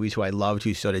 90s movies, who I loved,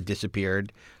 who sort of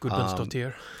disappeared.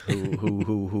 Gudmundsdóttir.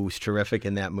 Who's terrific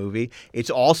in that movie. It's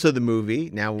also the movie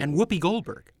now. And Whoopi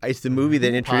Goldberg. It's the movie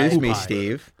that introduced me, Pie.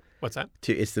 Steve. What's that?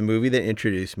 It's the movie that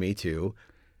introduced me to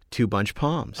Two Bunch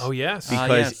Palms. Oh, yes.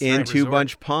 Because yes, in right. Two Resort.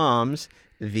 Bunch Palms,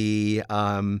 the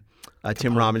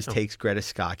Tim Robbins takes Greta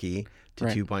Scacchi to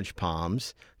Right. Two Bunch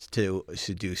Palms to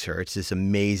seduce her. It's this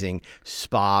amazing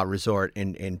spa resort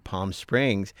in Palm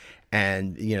Springs,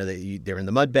 and they're in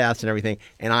the mud baths and everything.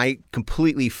 And I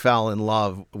completely fell in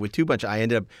love with Two Bunch. I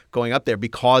ended up going up there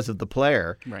because of the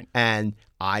player, Right. and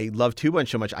I love Two Bunch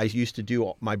so much. I used to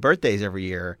do my birthdays every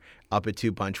year up at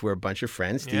Two Bunch, where a bunch of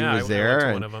friends. Steve Yeah, was I there. went to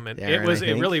and one of them, and Darren,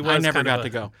 it really was. I never kind got of to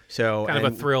go. So kind of a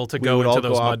and thrill to we go would into all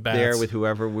those go mud up there baths. with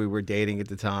whoever we were dating at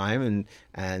the time,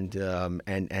 and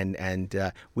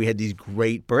we had these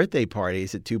great birthday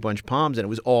parties at Two Bunch Palms, and it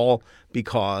was all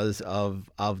because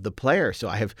of the player. So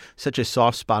I have such a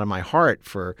soft spot in my heart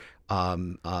for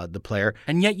the player.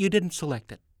 And yet you didn't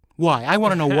select it. Why? I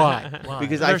want to know why.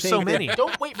 Because I There's think so that many.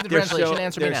 Don't wait for the There's translation.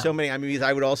 Answer me there's now. so many. I mean, because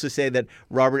I would also say that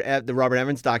the Robert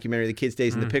Evans documentary, The Kid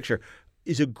Stays in the Picture,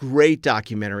 is a great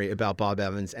documentary about Bob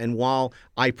Evans. And while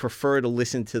I prefer to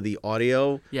listen to the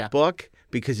audio book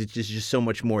because it's just so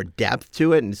much more depth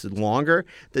to it and it's longer,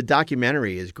 the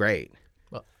documentary is great.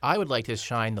 Well, I would like to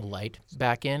shine the light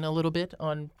back in a little bit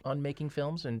on making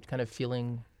films and kind of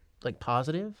feeling like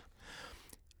positive.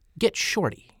 Get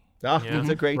Shorty. Oh, that's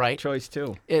a great Right. choice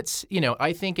too. It's,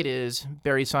 I think it is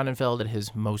Barry Sonnenfeld at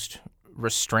his most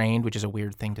restrained, which is a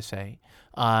weird thing to say.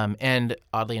 And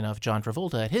oddly enough, John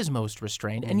Travolta at his most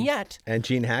restrained. And yet, And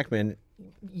Gene Hackman,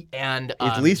 and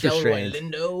It's least Delroy restrained.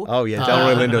 Lindo. Oh, yeah,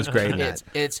 Delroy Lindo's great in that.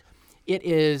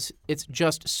 It's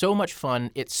just so much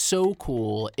fun. It's so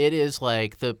cool. It is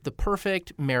like the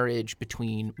perfect marriage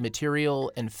between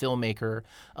material and filmmaker.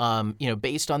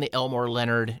 Based on the Elmore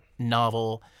Leonard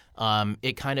novel.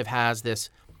 It kind of has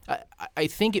this. I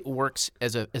think it works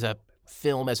as a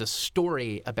film, as a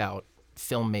story about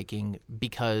filmmaking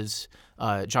because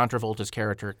John Travolta's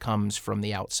character comes from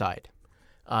the outside.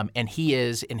 And he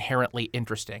is inherently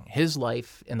interesting. His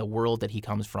life and the world that he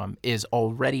comes from is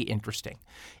already interesting.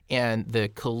 And the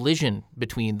collision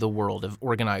between the world of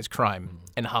organized crime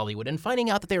and Hollywood and finding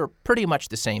out that they were pretty much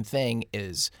the same thing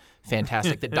is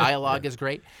fantastic. The dialogue is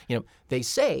great. They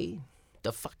say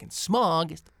the fucking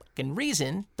smog is the fucking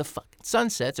reason the fucking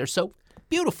sunsets are so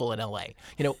beautiful in LA.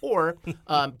 Or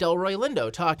Delroy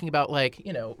Lindo talking about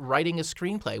writing a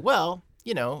screenplay. Well,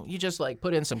 you just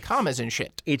put in some commas and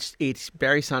shit. It's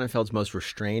Barry Sonnenfeld's most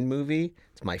restrained movie.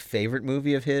 It's my favorite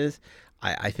movie of his.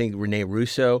 I think Rene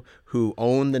Russo, who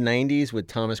owned the 90s with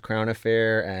Thomas Crown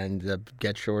Affair and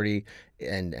Get Shorty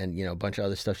and a bunch of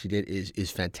other stuff she did, is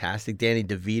fantastic. Danny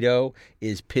DeVito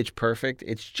is pitch perfect.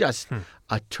 It's just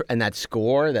and that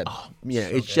score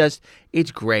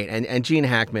it's great. And Gene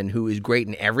Hackman, who is great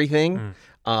in everything.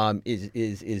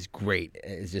 Is great.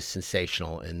 Is just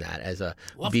sensational in that as a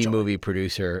B-movie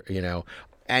producer,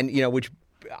 and which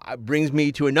brings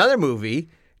me to another movie.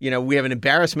 We have an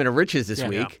embarrassment of riches this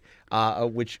week,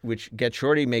 which Get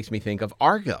Shorty makes me think of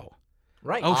Argo.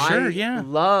 Right. Oh, sure, I yeah.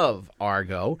 love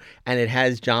Argo, and it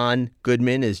has John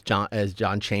Goodman as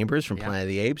John Chambers from Planet of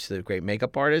the Apes, the great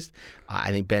makeup artist. I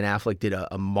think Ben Affleck did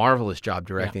a marvelous job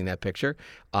directing that picture.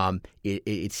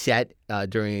 It's set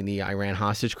during the Iran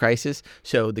hostage crisis,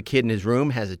 so the kid in his room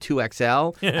has a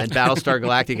 2XL and Battlestar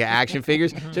Galactica action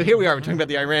figures. So here we are, we're talking about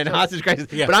the Iran hostage crisis,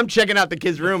 but I'm checking out the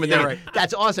kid's room, and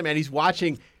that's awesome. And he's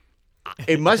watching.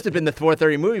 It must have been the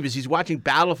 4:30 movie because he's watching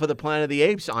Battle for the Planet of the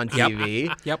Apes on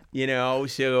TV. Yep.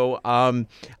 So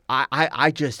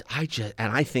I just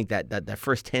and I think that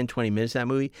first 10, 20 minutes of that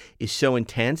movie is so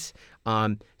intense.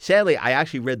 Sadly, I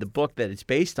actually read the book that it's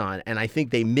based on, and I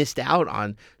think they missed out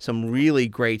on some really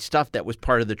great stuff that was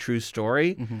part of the true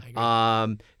story.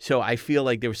 So I feel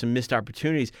like there were some missed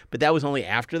opportunities, but that was only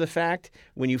after the fact.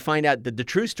 When you find out that the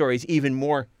true story is even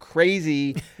more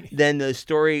crazy than the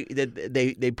story that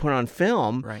they put on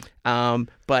film. Right.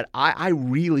 But I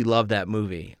really love that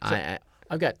movie.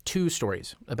 I've got two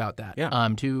stories about that. Yeah.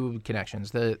 Two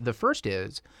connections. The first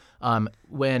is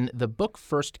when the book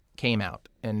first came out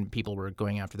and people were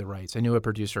going after the rights. I knew a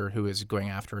producer who was going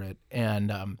after it,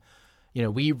 and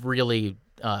we really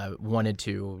wanted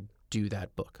to do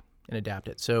that book and adapt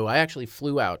it. So I actually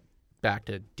flew out back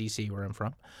to D.C., where I'm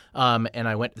from, and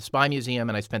I went to the Spy Museum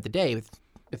and I spent the day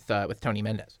with Tony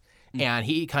Mendez. And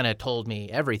he kind of told me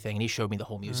everything, and he showed me the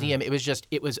whole museum.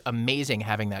 It was amazing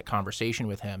having that conversation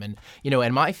with him. And,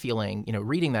 and my feeling,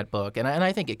 reading that book, and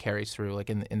I think it carries through like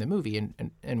in the movie,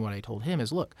 and what I told him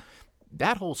is, look,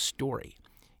 that whole story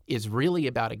is really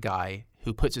about a guy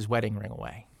who puts his wedding ring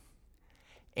away.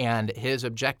 And his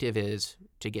objective is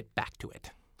to get back to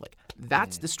it. Like,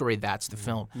 that's the story, that's the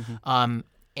film.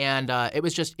 And it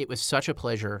was such a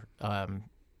pleasure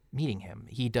meeting him.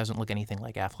 He doesn't look anything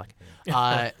like Affleck.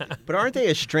 But aren't they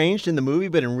estranged in the movie,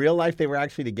 but in real life they were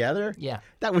actually together? Yeah.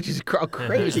 That which is a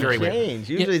crazy very weird. change.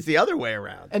 Usually it's the other way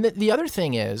around. And the other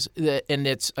thing is, that, and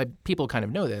it's people kind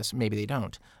of know this, maybe they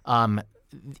don't.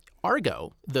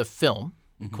 Argo, the film,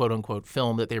 quote unquote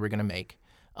film that they were going to make,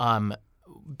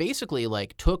 basically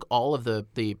like took all of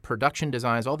the production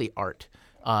designs, all the art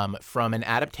from an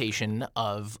adaptation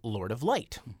of Lord of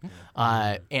Light.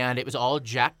 And it was all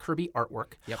Jack Kirby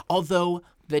artwork. Yep. Although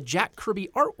the Jack Kirby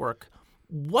artwork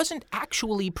wasn't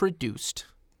actually produced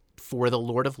for the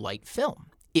Lord of Light film.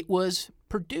 It was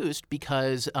produced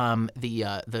because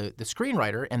the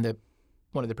screenwriter and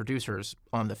one of the producers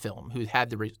on the film, who had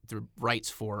the rights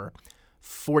for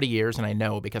 40 years, and I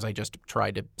know because I just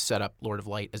tried to set up Lord of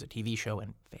Light as a TV show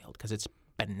and failed because it's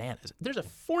bananas. There's a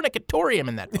fornicatorium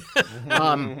in that book.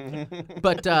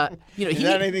 Is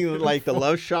that anything like the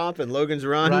Love Shop and Logan's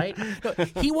Run? Right? No,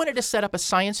 he wanted to set up a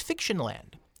science fiction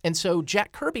land. And so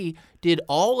Jack Kirby did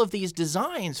all of these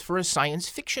designs for a science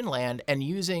fiction land and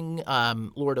using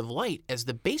Lord of Light as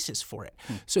the basis for it.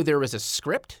 So there was a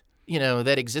script,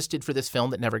 that existed for this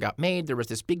film that never got made. There was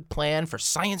this big plan for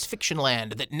science fiction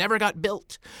land that never got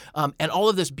built. And all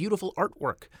of this beautiful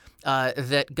artwork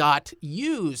that got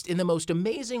used in the most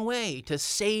amazing way to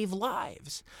save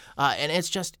lives. And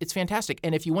it's fantastic.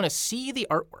 And if you want to see the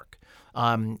artwork,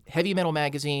 Heavy Metal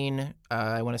Magazine,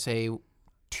 I want to say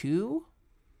 2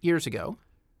 years ago.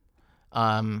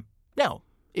 No,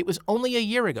 it was only a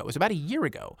year ago. It was about a year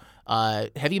ago.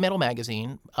 Heavy Metal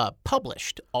Magazine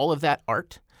published all of that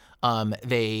art.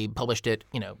 They published it,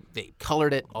 they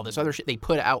colored it, all this other shit. They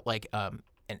put out like an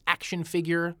action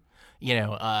figure,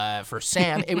 for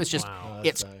Sam. It was just,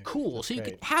 it's cool. So you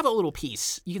can have a little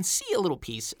piece. You can see a little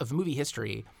piece of movie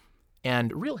history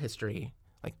and real history,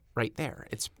 like right there.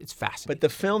 It's fascinating. But the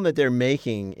film that they're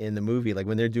making in the movie, like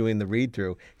when they're doing the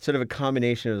read-through, sort of a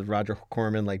combination of Roger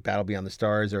Corman, like Battle Beyond the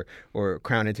Stars or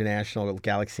Crown International,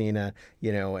 Galaxina,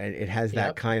 and it has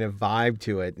that kind of vibe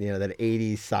to it, that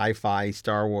 80s sci-fi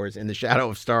Star Wars in the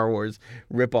shadow of Star Wars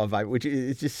ripoff vibe, which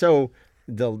is just so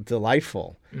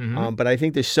delightful. But I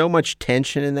think there's so much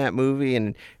tension in that movie,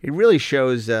 and it really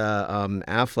shows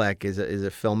Affleck is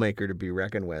a filmmaker to be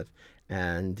reckoned with.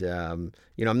 And,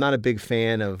 I'm not a big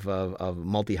fan of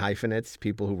multi-hyphenates,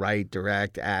 people who write,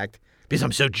 direct, act, because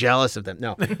I'm so jealous of them.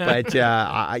 No, but,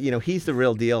 he's the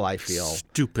real deal, I feel.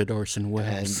 Stupid Orson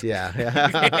Welles.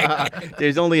 And,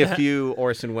 there's only a few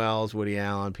Orson Welles, Woody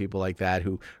Allen, people like that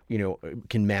who,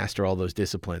 can master all those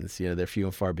disciplines. They're few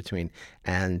and far between.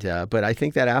 And but I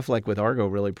think that Affleck with Argo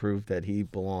really proved that he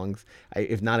belongs,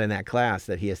 if not in that class,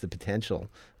 that he has the potential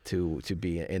to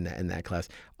be in that class.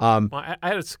 Well, I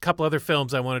had a couple other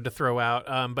films I wanted to throw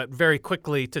out, but very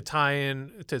quickly to tie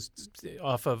in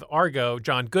off of Argo,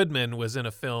 John Goodman was in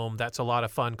a film that's a lot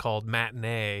of fun called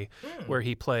Matinee, where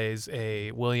he plays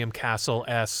a William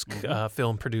Castle-esque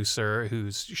film producer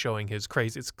who's showing his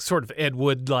crazy. It's sort of Ed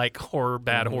Wood-like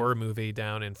bad horror movie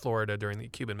down in Florida during the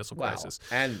Cuban Missile Crisis.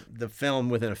 And the film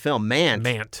within a film,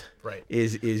 Mant, right,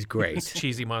 is great.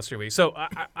 Cheesy monster movie. So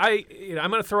I'm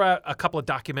going to throw out a couple of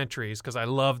documentaries because I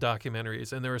love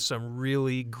documentaries, and there are some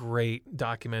really great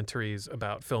documentaries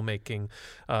about filmmaking.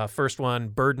 First one,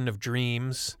 Burden of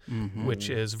Dreams, which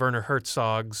is Werner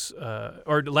Herzog's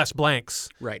or Les Blanc's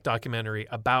documentary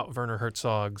about Werner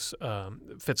Herzog's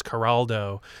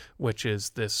Fitzcarraldo, which is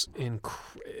the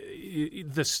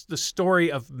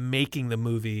story of making the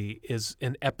movie is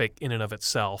an epic in and of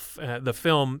itself. The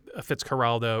film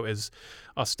Fitzcarraldo is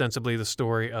ostensibly the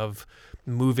story of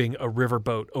moving a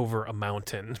riverboat over a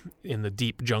mountain in the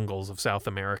deep jungles of South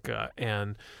America.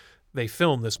 And they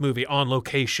filmed this movie on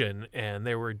location, and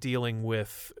they were dealing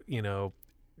with,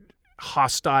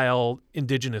 hostile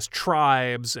indigenous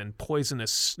tribes and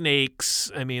poisonous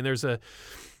snakes. I mean, there's the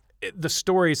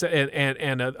stories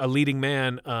and a leading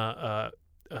man, Klaus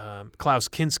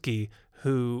Kinski,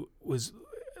 who was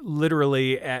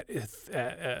literally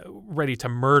ready to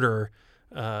murder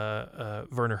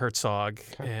Werner Herzog,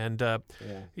 and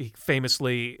he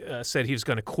famously said he was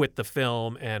going to quit the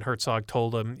film, and Herzog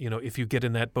told him, if you get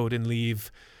in that boat and leave,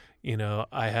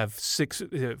 I have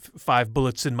 5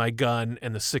 bullets in my gun,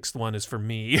 and the 6th one is for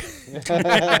me.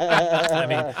 I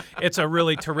mean, it's a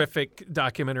really terrific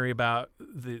documentary about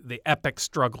the epic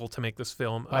struggle to make this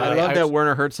film. I love that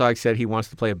Werner Herzog said he wants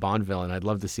to play a Bond villain. I'd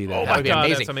love to see that. Oh, that would be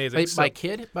amazing. That's amazing. My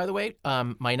kid, by the way,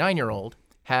 my 9-year-old,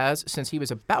 has, since he was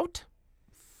about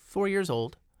 4 years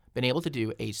old, been able to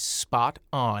do a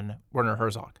spot-on Werner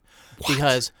Herzog. What?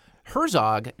 Because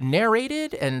Herzog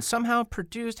narrated and somehow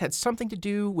produced, had something to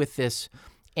do with this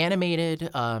animated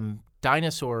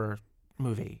dinosaur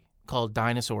movie called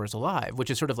Dinosaurs Alive, which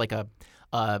is sort of like a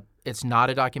It's not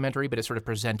a documentary, but it's sort of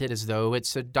presented as though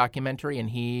it's a documentary, and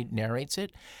he narrates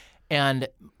it. And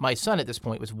my son at this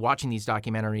point was watching these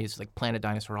documentaries, like Planet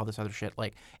Dinosaur, all this other shit,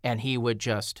 and he would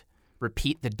just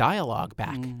repeat the dialogue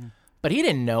back. But he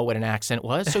didn't know what an accent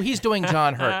was, so he's doing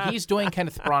John Hurt. He's doing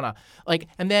Kenneth Branagh.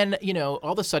 And then,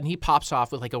 all of a sudden he pops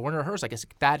off with a Werner Herzog. It's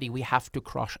like, Daddy, we have to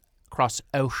cross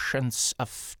oceans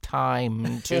of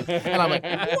time to... And I'm like,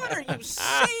 what are you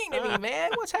saying to me,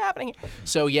 man? What's happening?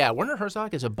 So, yeah, Werner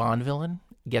Herzog is a Bond villain.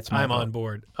 I'm on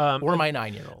board. Or my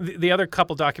 9-year-old. The other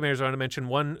couple documentaries I want to mention,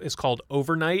 one is called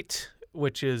Overnight,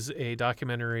 which is a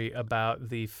documentary about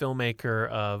the filmmaker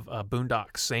of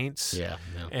Boondock Saints. Yeah.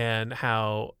 And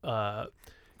how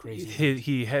Crazy.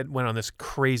 he went on this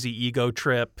crazy ego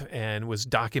trip and was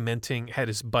documenting, had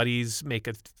his buddies make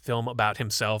a film about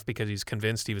himself because he's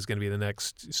convinced he was going to be the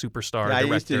next superstar director. I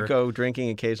used to go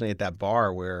drinking occasionally at that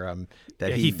bar where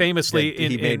he famously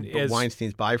he made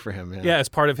Weinstein's buy for him. Yeah, as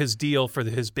part of his deal for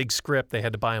his big script, they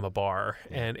had to buy him a bar.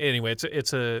 And anyway,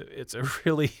 it's a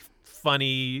really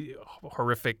funny,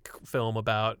 horrific film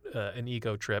about an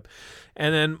ego trip.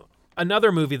 And then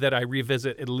another movie that I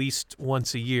revisit at least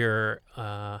once a year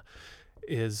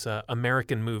is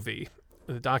American Movie.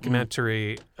 The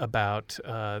documentary about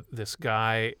this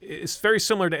guy is very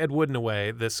similar to Ed Wood in a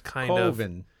way. This kind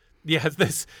Colvin.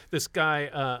 This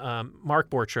guy,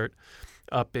 Mark Borchardt,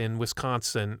 up in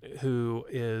Wisconsin, who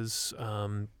is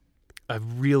a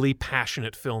really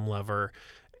passionate film lover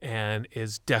and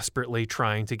is desperately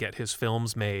trying to get his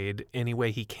films made any way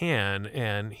he can.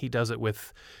 And he does it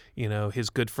with, his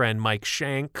good friend Mike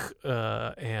Shank,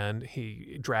 and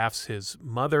he drafts his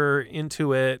mother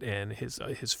into it and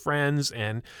his friends.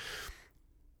 And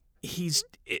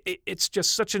it's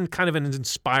just such an kind of an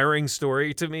inspiring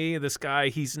story to me. This guy,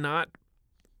 he's not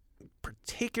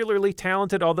particularly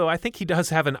talented, although I think he does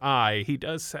have an eye. He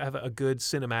does have a good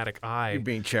cinematic eye. You're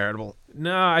being charitable.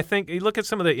 No, I think you look at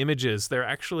some of the images; they're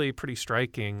actually pretty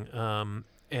striking.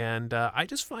 And I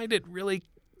just find it really.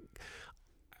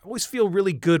 I always feel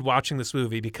really good watching this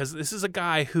movie because this is a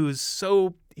guy who's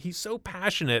he's so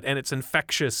passionate and it's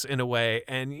infectious in a way,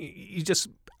 and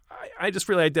I just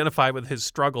really identify with his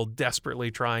struggle,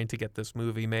 desperately trying to get this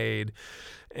movie made,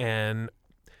 and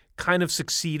kind of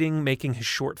succeeding making his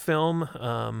short film.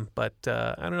 But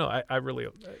I don't know. I really,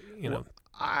 Well,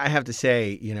 I have to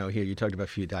say, here you talked about a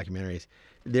few documentaries.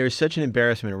 There's such an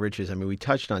embarrassment of riches. I mean, we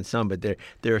touched on some, but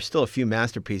there are still a few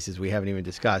masterpieces we haven't even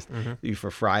discussed.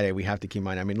 For Friday, we have to keep in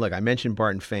mind. I mean, look, I mentioned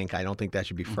Barton Fink. I don't think that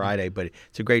should be Friday, but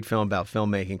it's a great film about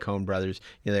filmmaking, Coen Brothers.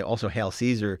 They also, Hail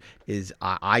Caesar is,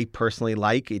 I personally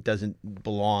like. It doesn't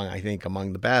belong, I think,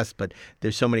 among the best, but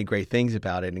there's so many great things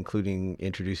about it, including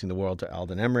introducing the world to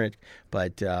Alden Ehrenreich.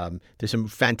 But there's some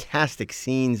fantastic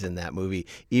scenes in that movie,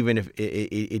 even if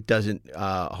it doesn't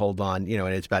hold on,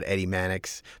 and it's about Eddie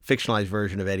Mannix, fictionalized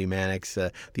version of Eddie Mannix,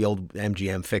 the old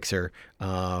MGM fixer,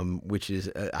 which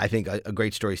is, I think, a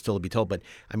great story still to be told. But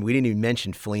I mean, we didn't even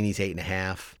mention Fellini's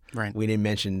 8.5. Right. We didn't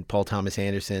mention Paul Thomas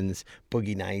Anderson's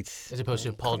Boogie Nights. As opposed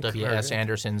to Paul W.S.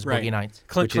 Anderson's Boogie Nights.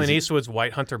 Clint Eastwood's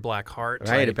White Hunter, Black Heart.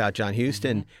 Right, about John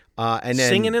Huston. And then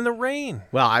Singing in the Rain.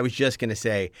 Well, I was just going to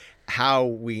say how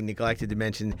we neglected to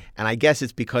mention, and I guess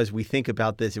it's because we think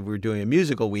about this, if we were doing a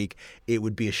musical week, it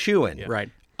would be a shoo-in. Yeah. Right.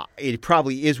 It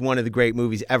probably is one of the great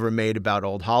movies ever made about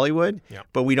old Hollywood,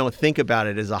 but we don't think about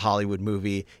it as a Hollywood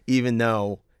movie, even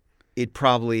though it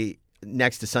probably,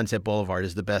 next to Sunset Boulevard,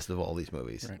 is the best of all these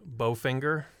movies. Right.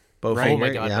 Bowfinger. Bowfinger, Oh my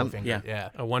God, yeah. Bowfinger. Yeah.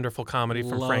 A wonderful comedy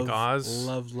from Frank Oz.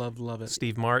 Love it.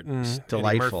 Steve Martin.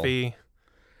 Delightful. Eddie Murphy.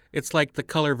 It's like the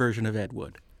color version of Ed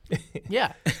Wood.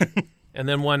 Yeah. And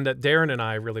then one that Darren and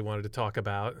I really wanted to talk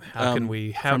about. How can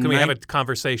we have a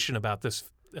conversation about this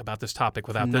topic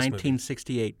without this movie?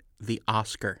 1968, The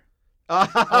Oscar.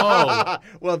 Oh,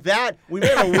 well, that we may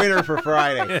have a winner for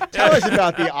Friday. Tell us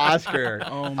about the Oscar.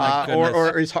 Oh my goodness!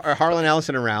 Or is Harlan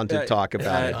Ellison around to talk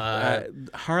about it?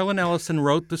 Harlan Ellison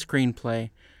wrote the screenplay.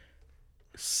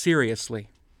 Seriously,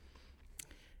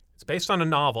 It's based on a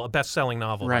novel, a best-selling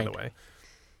novel, by the way.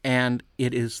 And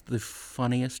it is the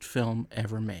funniest film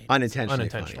ever made.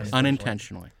 Unintentionally.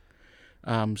 Unintentionally.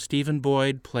 Stephen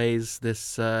Boyd plays this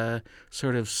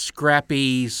sort of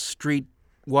scrappy, streetwise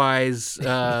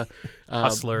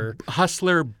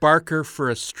hustler barker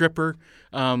for a stripper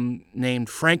named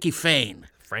Frankie Fain.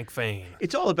 Frank Fain.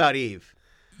 It's all about Eve,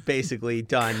 basically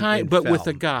done in but film. with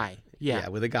a guy. Yeah,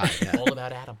 with a guy. Yeah. All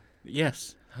about Adam.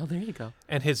 Yes. Oh, there you go.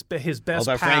 And his best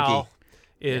about pal Frankie.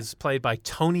 is played by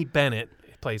Tony Bennett.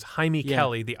 plays Jaime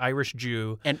Kelly, the Irish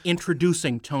Jew. And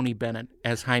introducing Tony Bennett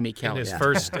as Jaime Kelly. In his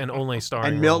first and only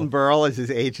starring And Milton role. Berle as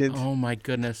his agent. Oh, my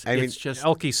goodness. I mean, it's just...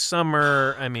 Elkie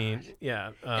Summer, I mean,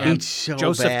 yeah. He's so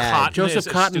Joseph bad. Cotton Joseph is a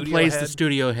Cotton studio plays head. the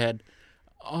studio head.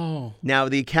 Oh. Now,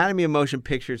 the Academy of Motion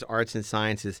Pictures, Arts and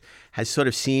Sciences has sort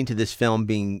of seen to this film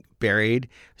being buried,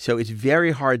 so it's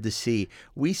very hard to see.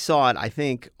 We saw it, I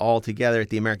think, all together at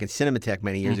the American Cinematheque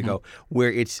many years ago,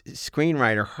 where its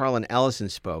screenwriter, Harlan Ellison,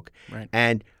 spoke. Right.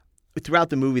 And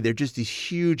throughout the movie, there are just these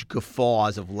huge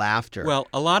guffaws of laughter. Well,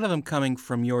 a lot of them coming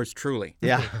from yours truly.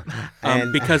 yeah.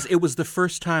 Because it was the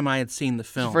first time I had seen the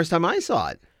film. the first time I saw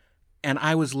it. And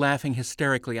I was laughing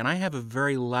hysterically. And I have a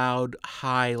very loud,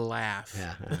 high laugh.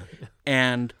 Yeah.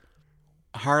 And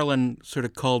Harlan sort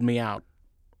of called me out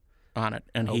on it.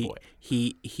 And boy.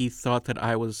 he thought that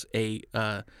I was a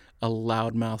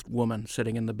loudmouthed woman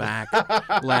sitting in the back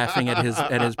laughing at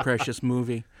his precious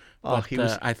movie. Oh, But he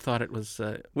was- I thought it was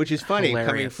Which is funny, coming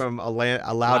hilarious. from a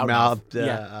loudmouthed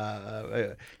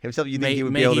himself. You think he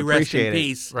would be able to rest appreciate in it.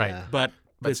 peace. Right. But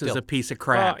this is still. a piece of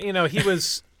crap. Well, you know, he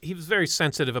was very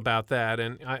sensitive about that,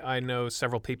 and I know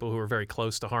several people who are very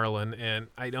close to Harlan, and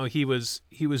I know he was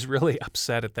really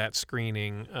upset at that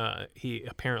screening. He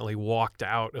apparently walked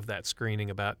out of that screening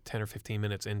about 10 or 15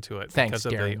 minutes into it Thanks, because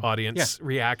of Darren. the audience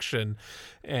reaction,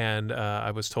 and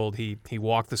I was told he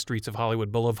walked the streets of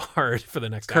Hollywood Boulevard for the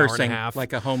next hour and Cursing a half.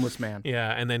 like a homeless man. Yeah,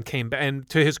 and then came back, and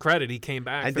to his credit, he came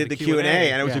back And for did the Q&A,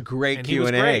 Q&A, and it was a great and Q&A. he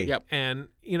was great. Yep. And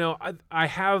you know,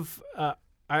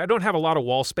 I don't have a lot of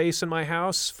wall space in my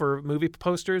house for movie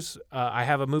posters. I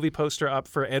have a movie poster up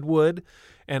for Ed Wood,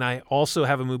 and I also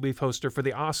have a movie poster for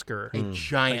the Oscar. A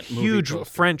giant movie Huge poster.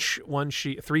 French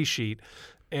 3-sheet,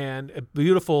 and a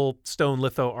beautiful stone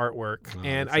litho artwork.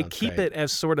 and that I sounds keep great. it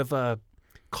as sort of a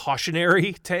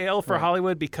cautionary tale for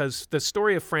Hollywood, because the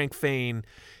story of Frank Fain,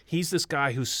 he's this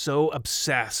guy who's so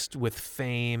obsessed with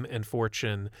fame and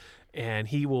fortune, and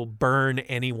he will burn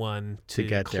anyone to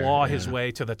get there, claw his yeah. way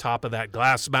to the top of that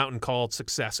glass mountain called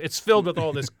success. It's filled with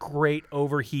all this great,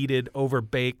 overheated,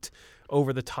 overbaked,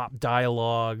 over-the-top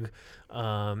dialogue,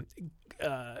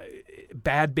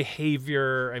 bad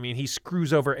behavior. I mean, he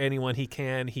screws over anyone he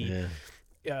can.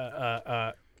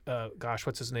 Gosh,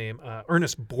 what's his name?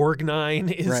 Ernest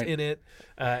Borgnine is Right. in it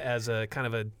as a kind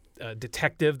of a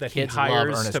detective that Kids he love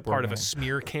hires Ernest to part of a Borgnine.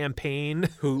 smear campaign.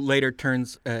 Who later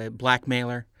turns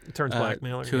blackmailer Turns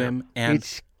blackmailer to yeah. him.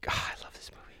 And I love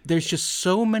this movie. there's just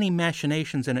so many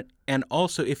machinations in it. And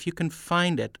also, if you can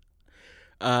find it,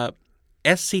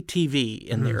 SCTV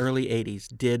in the early 80s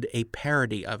did a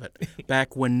parody of it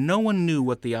back when no one knew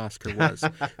what the Oscar was.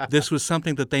 This was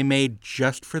something that they made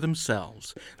just for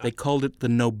themselves. They called it the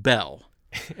Nobel.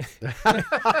 It's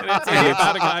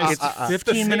about a guy's It's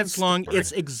 15 minutes long.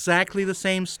 It's exactly the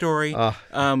same story.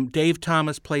 Dave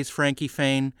Thomas plays Frankie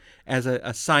Fain as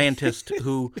a scientist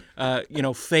who,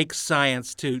 fakes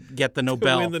science to get the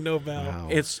Nobel. win the Nobel. Wow.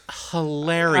 It's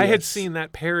hilarious. I had seen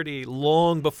that parody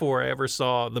long before I ever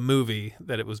saw the movie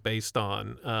that it was based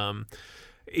on.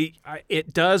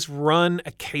 It does run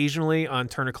occasionally on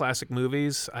Turner Classic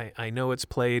Movies. I know it's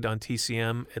played on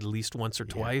TCM at least once or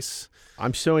twice.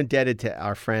 I'm so indebted to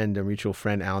our friend, a mutual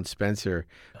friend, Alan Spencer,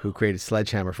 who created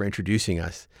Sledgehammer, for introducing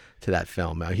us to that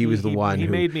film. He was the one He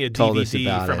who made me a told us DVD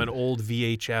about from it. an old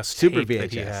VHS Super tape VHS.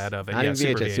 that he had of it. Not Yeah,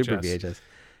 even VHS, Super VHS.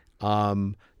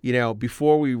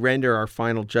 Before we render our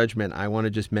final judgment, I want to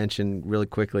just mention really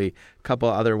quickly a couple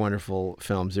other wonderful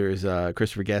films. There's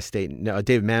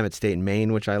David Mamet's State in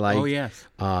Maine, which I like. Oh, yes.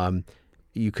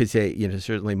 You could say,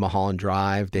 certainly Mulholland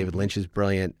Drive, David Lynch's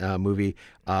brilliant movie.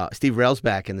 Steve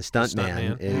Railsback in The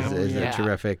Stuntman is yeah. a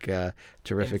terrific In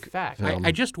fact, film.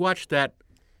 I just watched that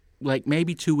like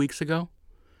maybe 2 weeks ago.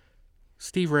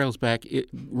 Steve Railsback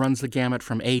runs the gamut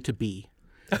from A to B.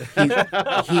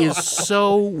 He is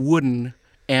so wooden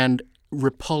and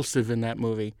repulsive in that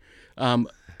movie.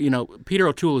 Peter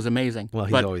O'Toole is amazing. Well,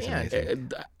 he's but always amazing.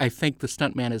 I think the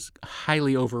stuntman is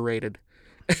highly overrated.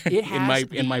 it has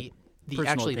in my personal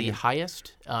actually opinion. the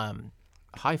highest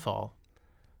high fall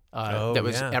Oh, that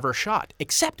was yeah. ever shot,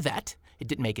 except that it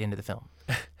didn't make it into the film.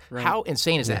 How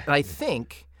insane is that? And I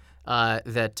think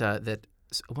that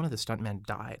one of the stuntmen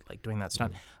died doing that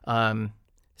stunt.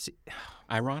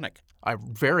 Ironic.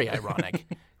 Very ironic,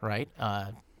 right?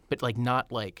 But not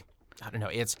I don't know.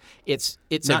 It's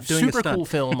Not a doing a super stunt. cool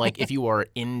film. If you are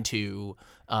into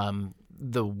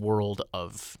the world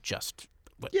of just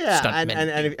Yeah, stuntmen.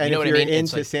 and if you know what you're I mean?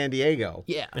 It's into like, San Diego,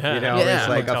 yeah, you know, yeah. it's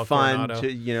like a Hotel fun,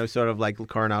 Coronado. sort of like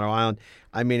Coronado Island.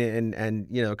 I mean,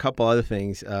 and a couple other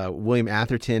things. William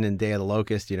Atherton in Day of the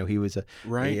Locust, he was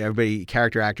a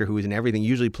character actor who was in everything,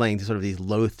 usually playing sort of these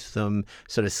loathsome,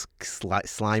 sort of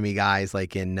slimy guys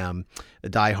like in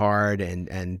Die Hard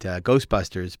and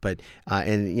Ghostbusters. But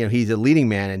he's a leading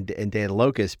man in Day of the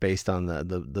Locust based on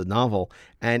the novel,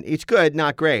 and it's good,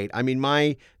 not great. I mean,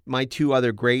 my two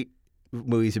other great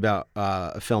movies about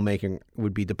filmmaking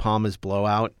would be De Palma's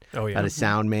Blowout, about a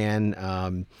sound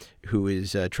man who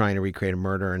is trying to recreate a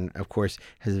murder, and of course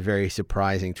has a very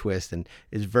surprising twist, and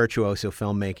is virtuoso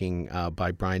filmmaking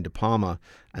by Brian De Palma.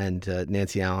 And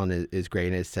Nancy Allen is great,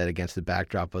 and it's set against the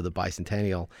backdrop of the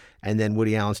bicentennial. And then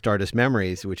Woody Allen's Stardust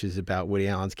Memories, which is about Woody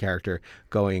Allen's character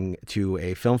going to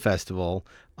a film festival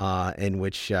in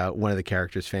which one of the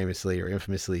characters famously or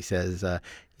infamously says, I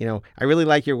really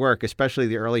like your work, especially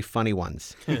the early funny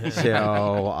ones.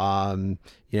 So,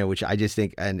 which I just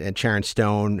think, and Sharon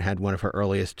Stone had one of her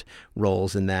earliest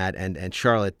roles in that, and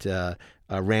Charlotte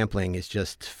Rampling is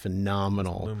just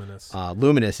phenomenal. Luminous.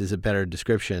 Luminous is a better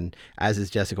description, as is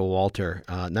Jessica Walter.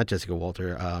 Not Jessica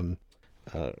Walter.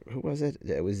 Who was it?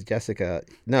 It was Jessica.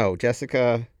 No,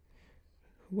 Jessica.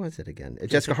 Who was it again?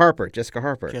 Jessica Harper.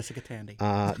 Jessica Tandy.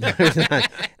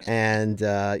 And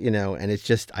and it's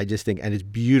just, I just think, and it's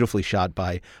beautifully shot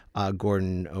by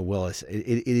Gordon Willis.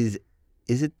 It is.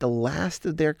 Is it the last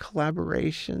of their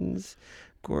collaborations?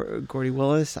 Gordy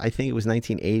Willis. I think it was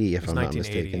 1980, if I'm not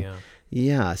mistaken. Yeah.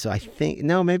 Yeah, so I think,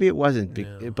 no, maybe it wasn't,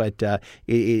 but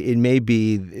it may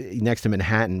be next to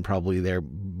Manhattan, probably their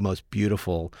most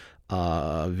beautiful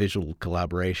visual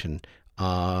collaboration.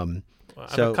 I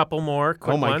have a couple more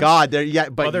quick ones. Oh my God!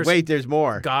 There's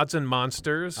more. Gods and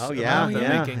Monsters. Oh yeah, the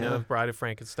making of Bride of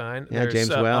Frankenstein. Yeah, There's James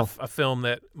Whale. a film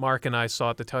that Mark and I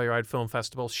saw at the Telluride Film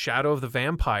Festival, Shadow of the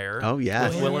Vampire. Oh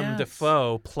yes, with Willem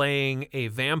Dafoe playing a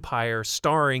vampire,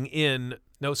 starring in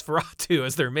Nosferatu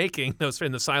as they're making those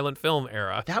in the silent film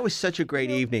era. That was such a great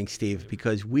evening, Steve,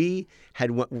 because we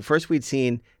had first we'd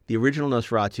seen the original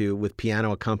Nosferatu with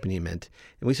piano accompaniment,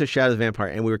 and we saw Shadow of the Vampire,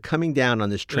 and we were coming down on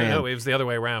this tram. No, it was the other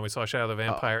way around. We saw Shadow of the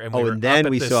Vampire, and then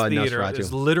we this saw theater. Nosferatu. It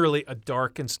was literally a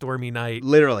dark and stormy night.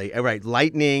 Literally, right?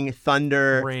 Lightning,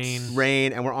 thunder,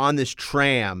 rain, and we're on this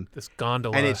tram, this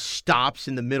gondola, and it stops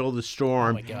in the middle of the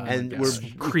storm, we're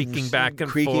creaking back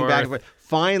and forth.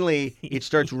 Finally, it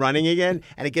starts running again,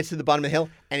 and it gets to the bottom of the hill,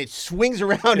 and it swings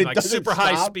around and like doesn't super stop,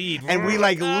 high speed, and we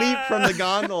leap from the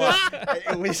gondola.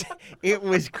 It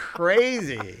was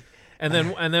crazy. And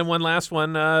then one last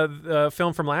one,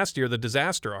 film from last year, The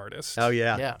Disaster Artist. Oh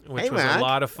yeah, which was a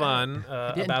lot of fun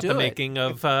about the making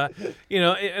of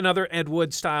another Ed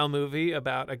Wood style movie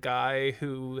about a guy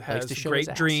who has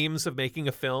great dreams of making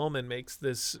a film and makes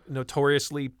this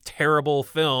notoriously terrible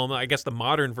film. I guess the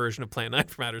modern version of Plan 9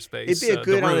 from Outer Space. It'd be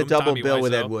good on a double Tommy bill Wiseau.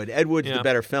 with Ed Wood. Ed Wood's the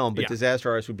better film, but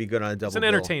Disaster Artist would be good on a double bill. It's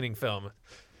an entertaining film.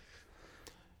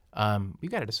 We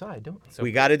got to decide, don't we?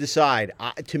 We got to decide.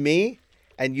 To me.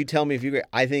 And you tell me if you agree.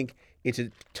 I think it's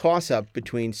a toss-up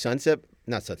between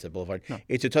not Sunset Boulevard. No.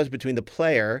 It's a toss-up between The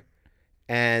Player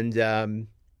and the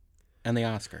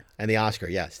Oscar. And the Oscar,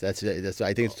 yes. That's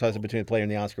I think it's a toss-up between The Player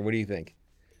and the Oscar. What do you think?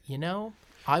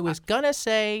 I was going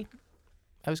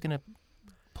to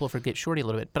pull for Get Shorty a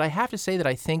little bit, but I have to say that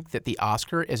I think that the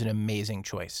Oscar is an amazing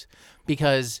choice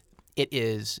because it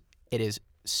is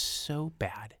so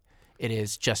bad. It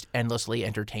is just endlessly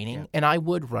entertaining, and I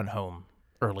would run home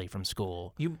early from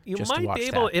school. You might be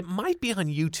able. It might be on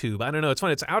YouTube. I don't know. It's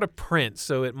funny. It's out of print,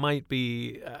 so it might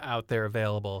be out there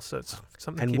available. So it's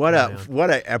something. And to keep what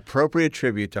a appropriate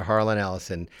tribute to Harlan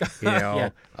Ellison.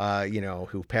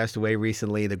 Who passed away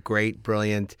recently. The great,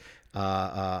 brilliant,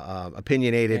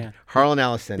 opinionated Harlan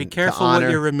Ellison. Be careful what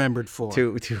you're remembered for.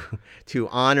 To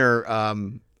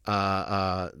honor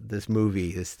this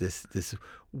movie. This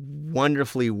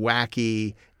wonderfully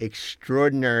wacky,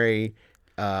 extraordinary.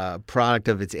 Product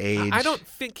of its age. I don't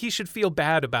think he should feel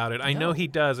bad about it. I know he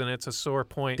does, and it's a sore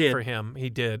point for him.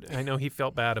 He did. I know he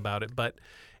felt bad about it, but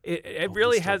it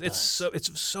really has. It's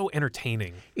so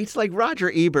entertaining. It's like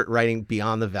Roger Ebert writing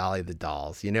Beyond the Valley of the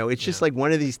Dolls. It's just like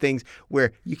one of these things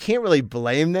where you can't really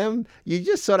blame them. You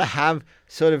just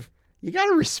you got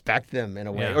to respect them in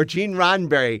a way. Yeah. Or Gene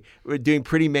Roddenberry doing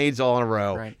Pretty Maids All in a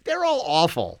Row. Right. They're all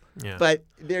awful, Yeah. but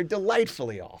they're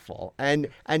delightfully awful. And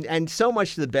so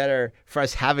much the better for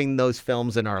us having those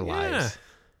films in our lives.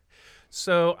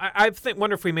 So I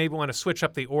wonder if we maybe want to switch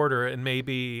up the order and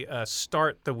maybe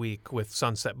start the week with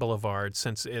Sunset Boulevard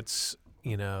since it's,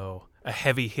 a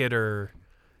heavy hitter,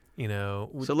 So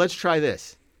let's try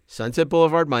this. Sunset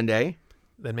Boulevard Monday.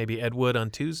 Then maybe Ed Wood on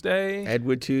Tuesday. Ed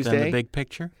Wood Tuesday. Then the Big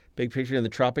Picture. Big Picture and the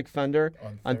Tropic Thunder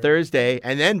on Thursday.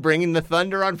 And then bringing the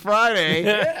Thunder on Friday.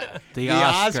 The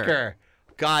Oscar.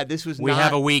 God, this was We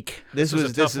have a week. This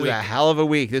was a hell of a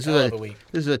week. This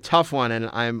was a tough one, and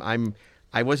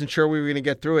I wasn't sure we were going to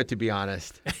get through it, to be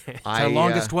honest. It's our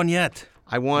longest one yet.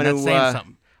 I want That's to saying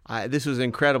something. This was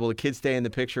incredible. The Kids Stay in the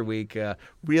Picture week.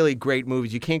 Really great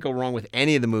movies. You can't go wrong with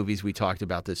any of the movies we talked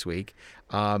about this week.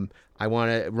 I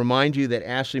want to remind you that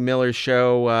Ashley Miller's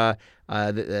show,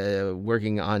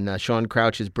 working on Sean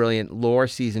Crouch's brilliant Lore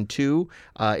Season 2,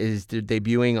 is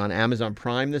debuting on Amazon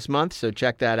Prime this month, so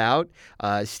check that out.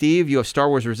 Steve, you have Star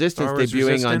Wars Resistance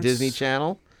debuting on Disney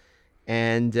Channel.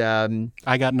 And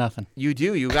I got nothing. You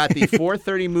do. You got the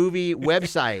 430 Movie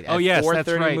website at yes, that's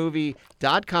right.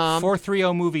 430movie.com.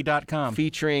 430movie.com.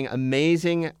 Featuring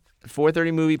amazing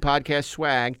 430 Movie podcast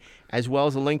swag, as well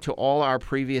as a link to all our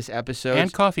previous episodes.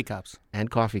 And coffee cups.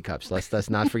 Let's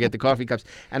not forget the coffee cups.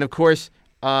 And, of course,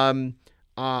 I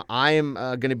am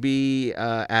going to be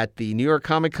at the New York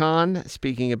Comic Con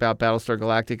speaking about Battlestar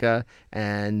Galactica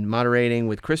and moderating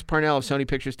with Chris Parnell of Sony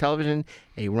Pictures Television,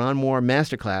 a Ron Moore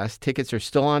masterclass. Tickets are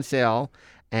still on sale.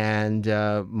 And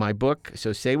my book,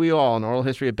 So Say We All, An Oral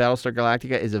History of Battlestar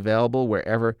Galactica, is available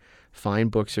wherever fine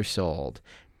books are sold.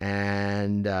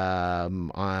 And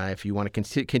if you want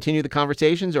to continue the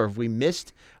conversations, or if we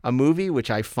missed a movie, which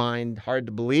I find hard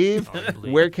to believe,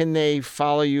 where can they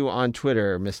follow you on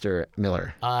Twitter, Mr.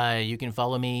 Miller? You can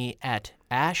follow me at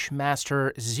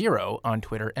Ashmaster0 on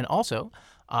Twitter. And also,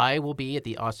 I will be at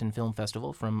the Austin Film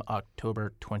Festival from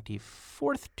October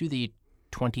 24th to the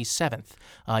 27th.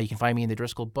 You can find me in the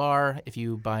Driscoll Bar. If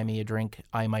you buy me a drink,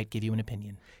 I might give you an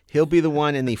opinion. He'll be the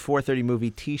one in the 430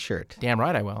 Movie T-shirt. Damn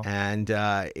right I will. And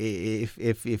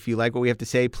if you like what we have to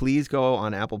say, please go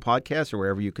on Apple Podcasts or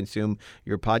wherever you consume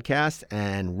your podcast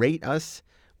and rate us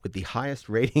with the highest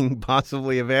rating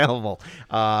possibly available.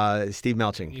 Steve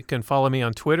Melching. You can follow me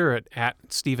on Twitter at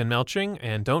Stephen Melching.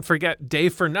 And don't forget Day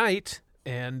for Night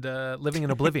and Living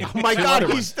in Oblivion. Oh, my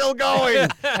God, he's still going.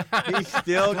 He's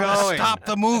still going. Stop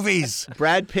the movies.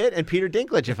 Brad Pitt and Peter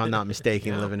Dinklage, if I'm not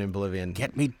mistaken, Living in Oblivion.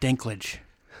 Get me Dinklage.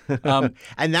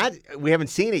 And that, we haven't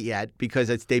seen it yet because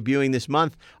it's debuting this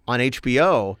month on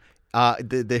HBO.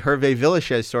 The Hervé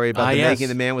Villechaize story about making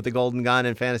the man with the golden gun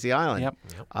in Fantasy Island,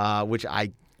 which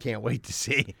I can't wait to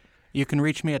see. You can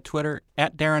reach me at Twitter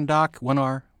at Darren Doc,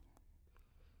 1R.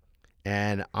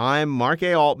 And I'm Mark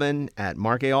A. Altman at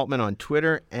Mark A. Altman on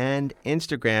Twitter and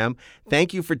Instagram.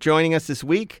 Thank you for joining us this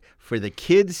week for the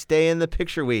Kids Stay in the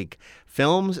Picture Week.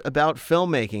 Films about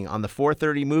filmmaking on the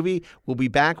 430 Movie. We'll be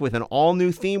back with an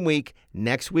all-new theme week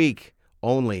next week,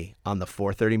 only on the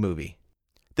 430 Movie.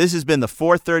 This has been the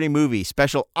 430 Movie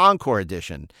Special Encore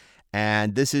Edition.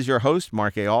 And this is your host,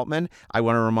 Mark A. Altman. I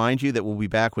want to remind you that we'll be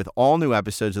back with all new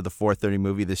episodes of the 430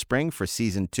 Movie this spring for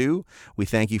Season 2. We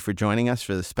thank you for joining us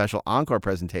for the special encore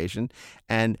presentation,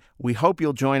 and we hope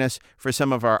you'll join us for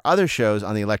some of our other shows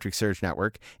on the Electric Surge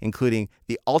Network, including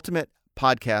the ultimate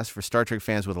podcast for Star Trek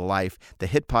fans with a life, the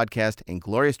hit podcast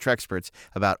Inglorious Treksperts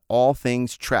about all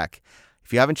things Trek.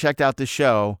 If you haven't checked out this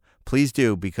show, please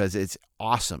do, because it's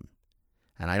awesome.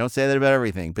 And I don't say that about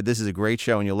everything, but this is a great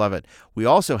show and you'll love it. We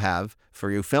also have,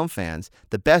 for you film fans,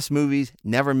 the best movies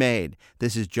never made.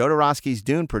 This is Jodorowsky's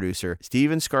Dune producer,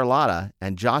 Steven Scarlatta,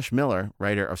 and Josh Miller,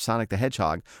 writer of Sonic the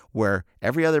Hedgehog, where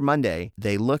every other Monday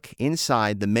they look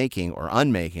inside the making or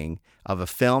unmaking of a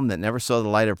film that never saw the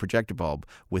light of a projector bulb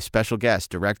with special guests,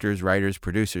 directors, writers,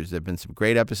 producers. There have been some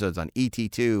great episodes on E.T.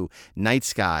 2, Night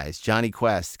Skies, Johnny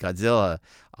Quest, Godzilla,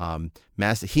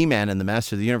 He-Man and the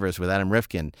Master of the Universe with Adam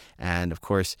Rifkin. And, of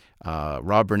course,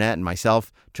 Rob Burnett and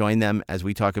myself join them as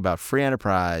we talk about Free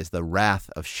Enterprise, The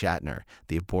Wrath of Shatner,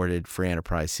 the aborted Free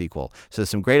Enterprise sequel. So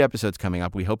some great episodes coming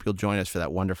up. We hope you'll join us for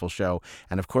that wonderful show.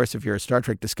 And, of course, if you're a Star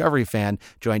Trek Discovery fan,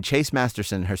 join Chase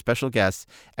Masterson and her special guests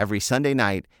every Sunday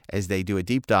night as they do a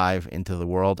deep dive into the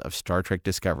world of Star Trek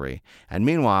Discovery. And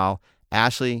meanwhile,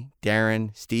 Ashley,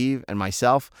 Darren, Steve, and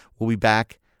myself will be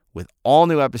back with all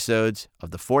new episodes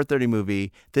of the 430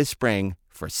 Movie this spring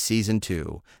for Season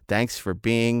 2. Thanks for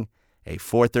being a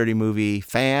 430 Movie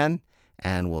fan,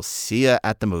 and we'll see you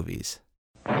at the movies.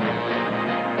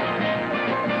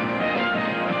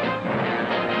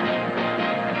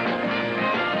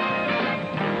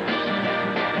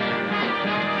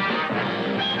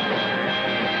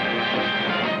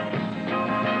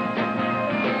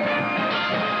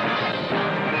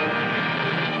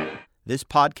 This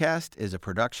podcast is a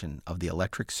production of the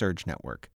Electric Surge Network.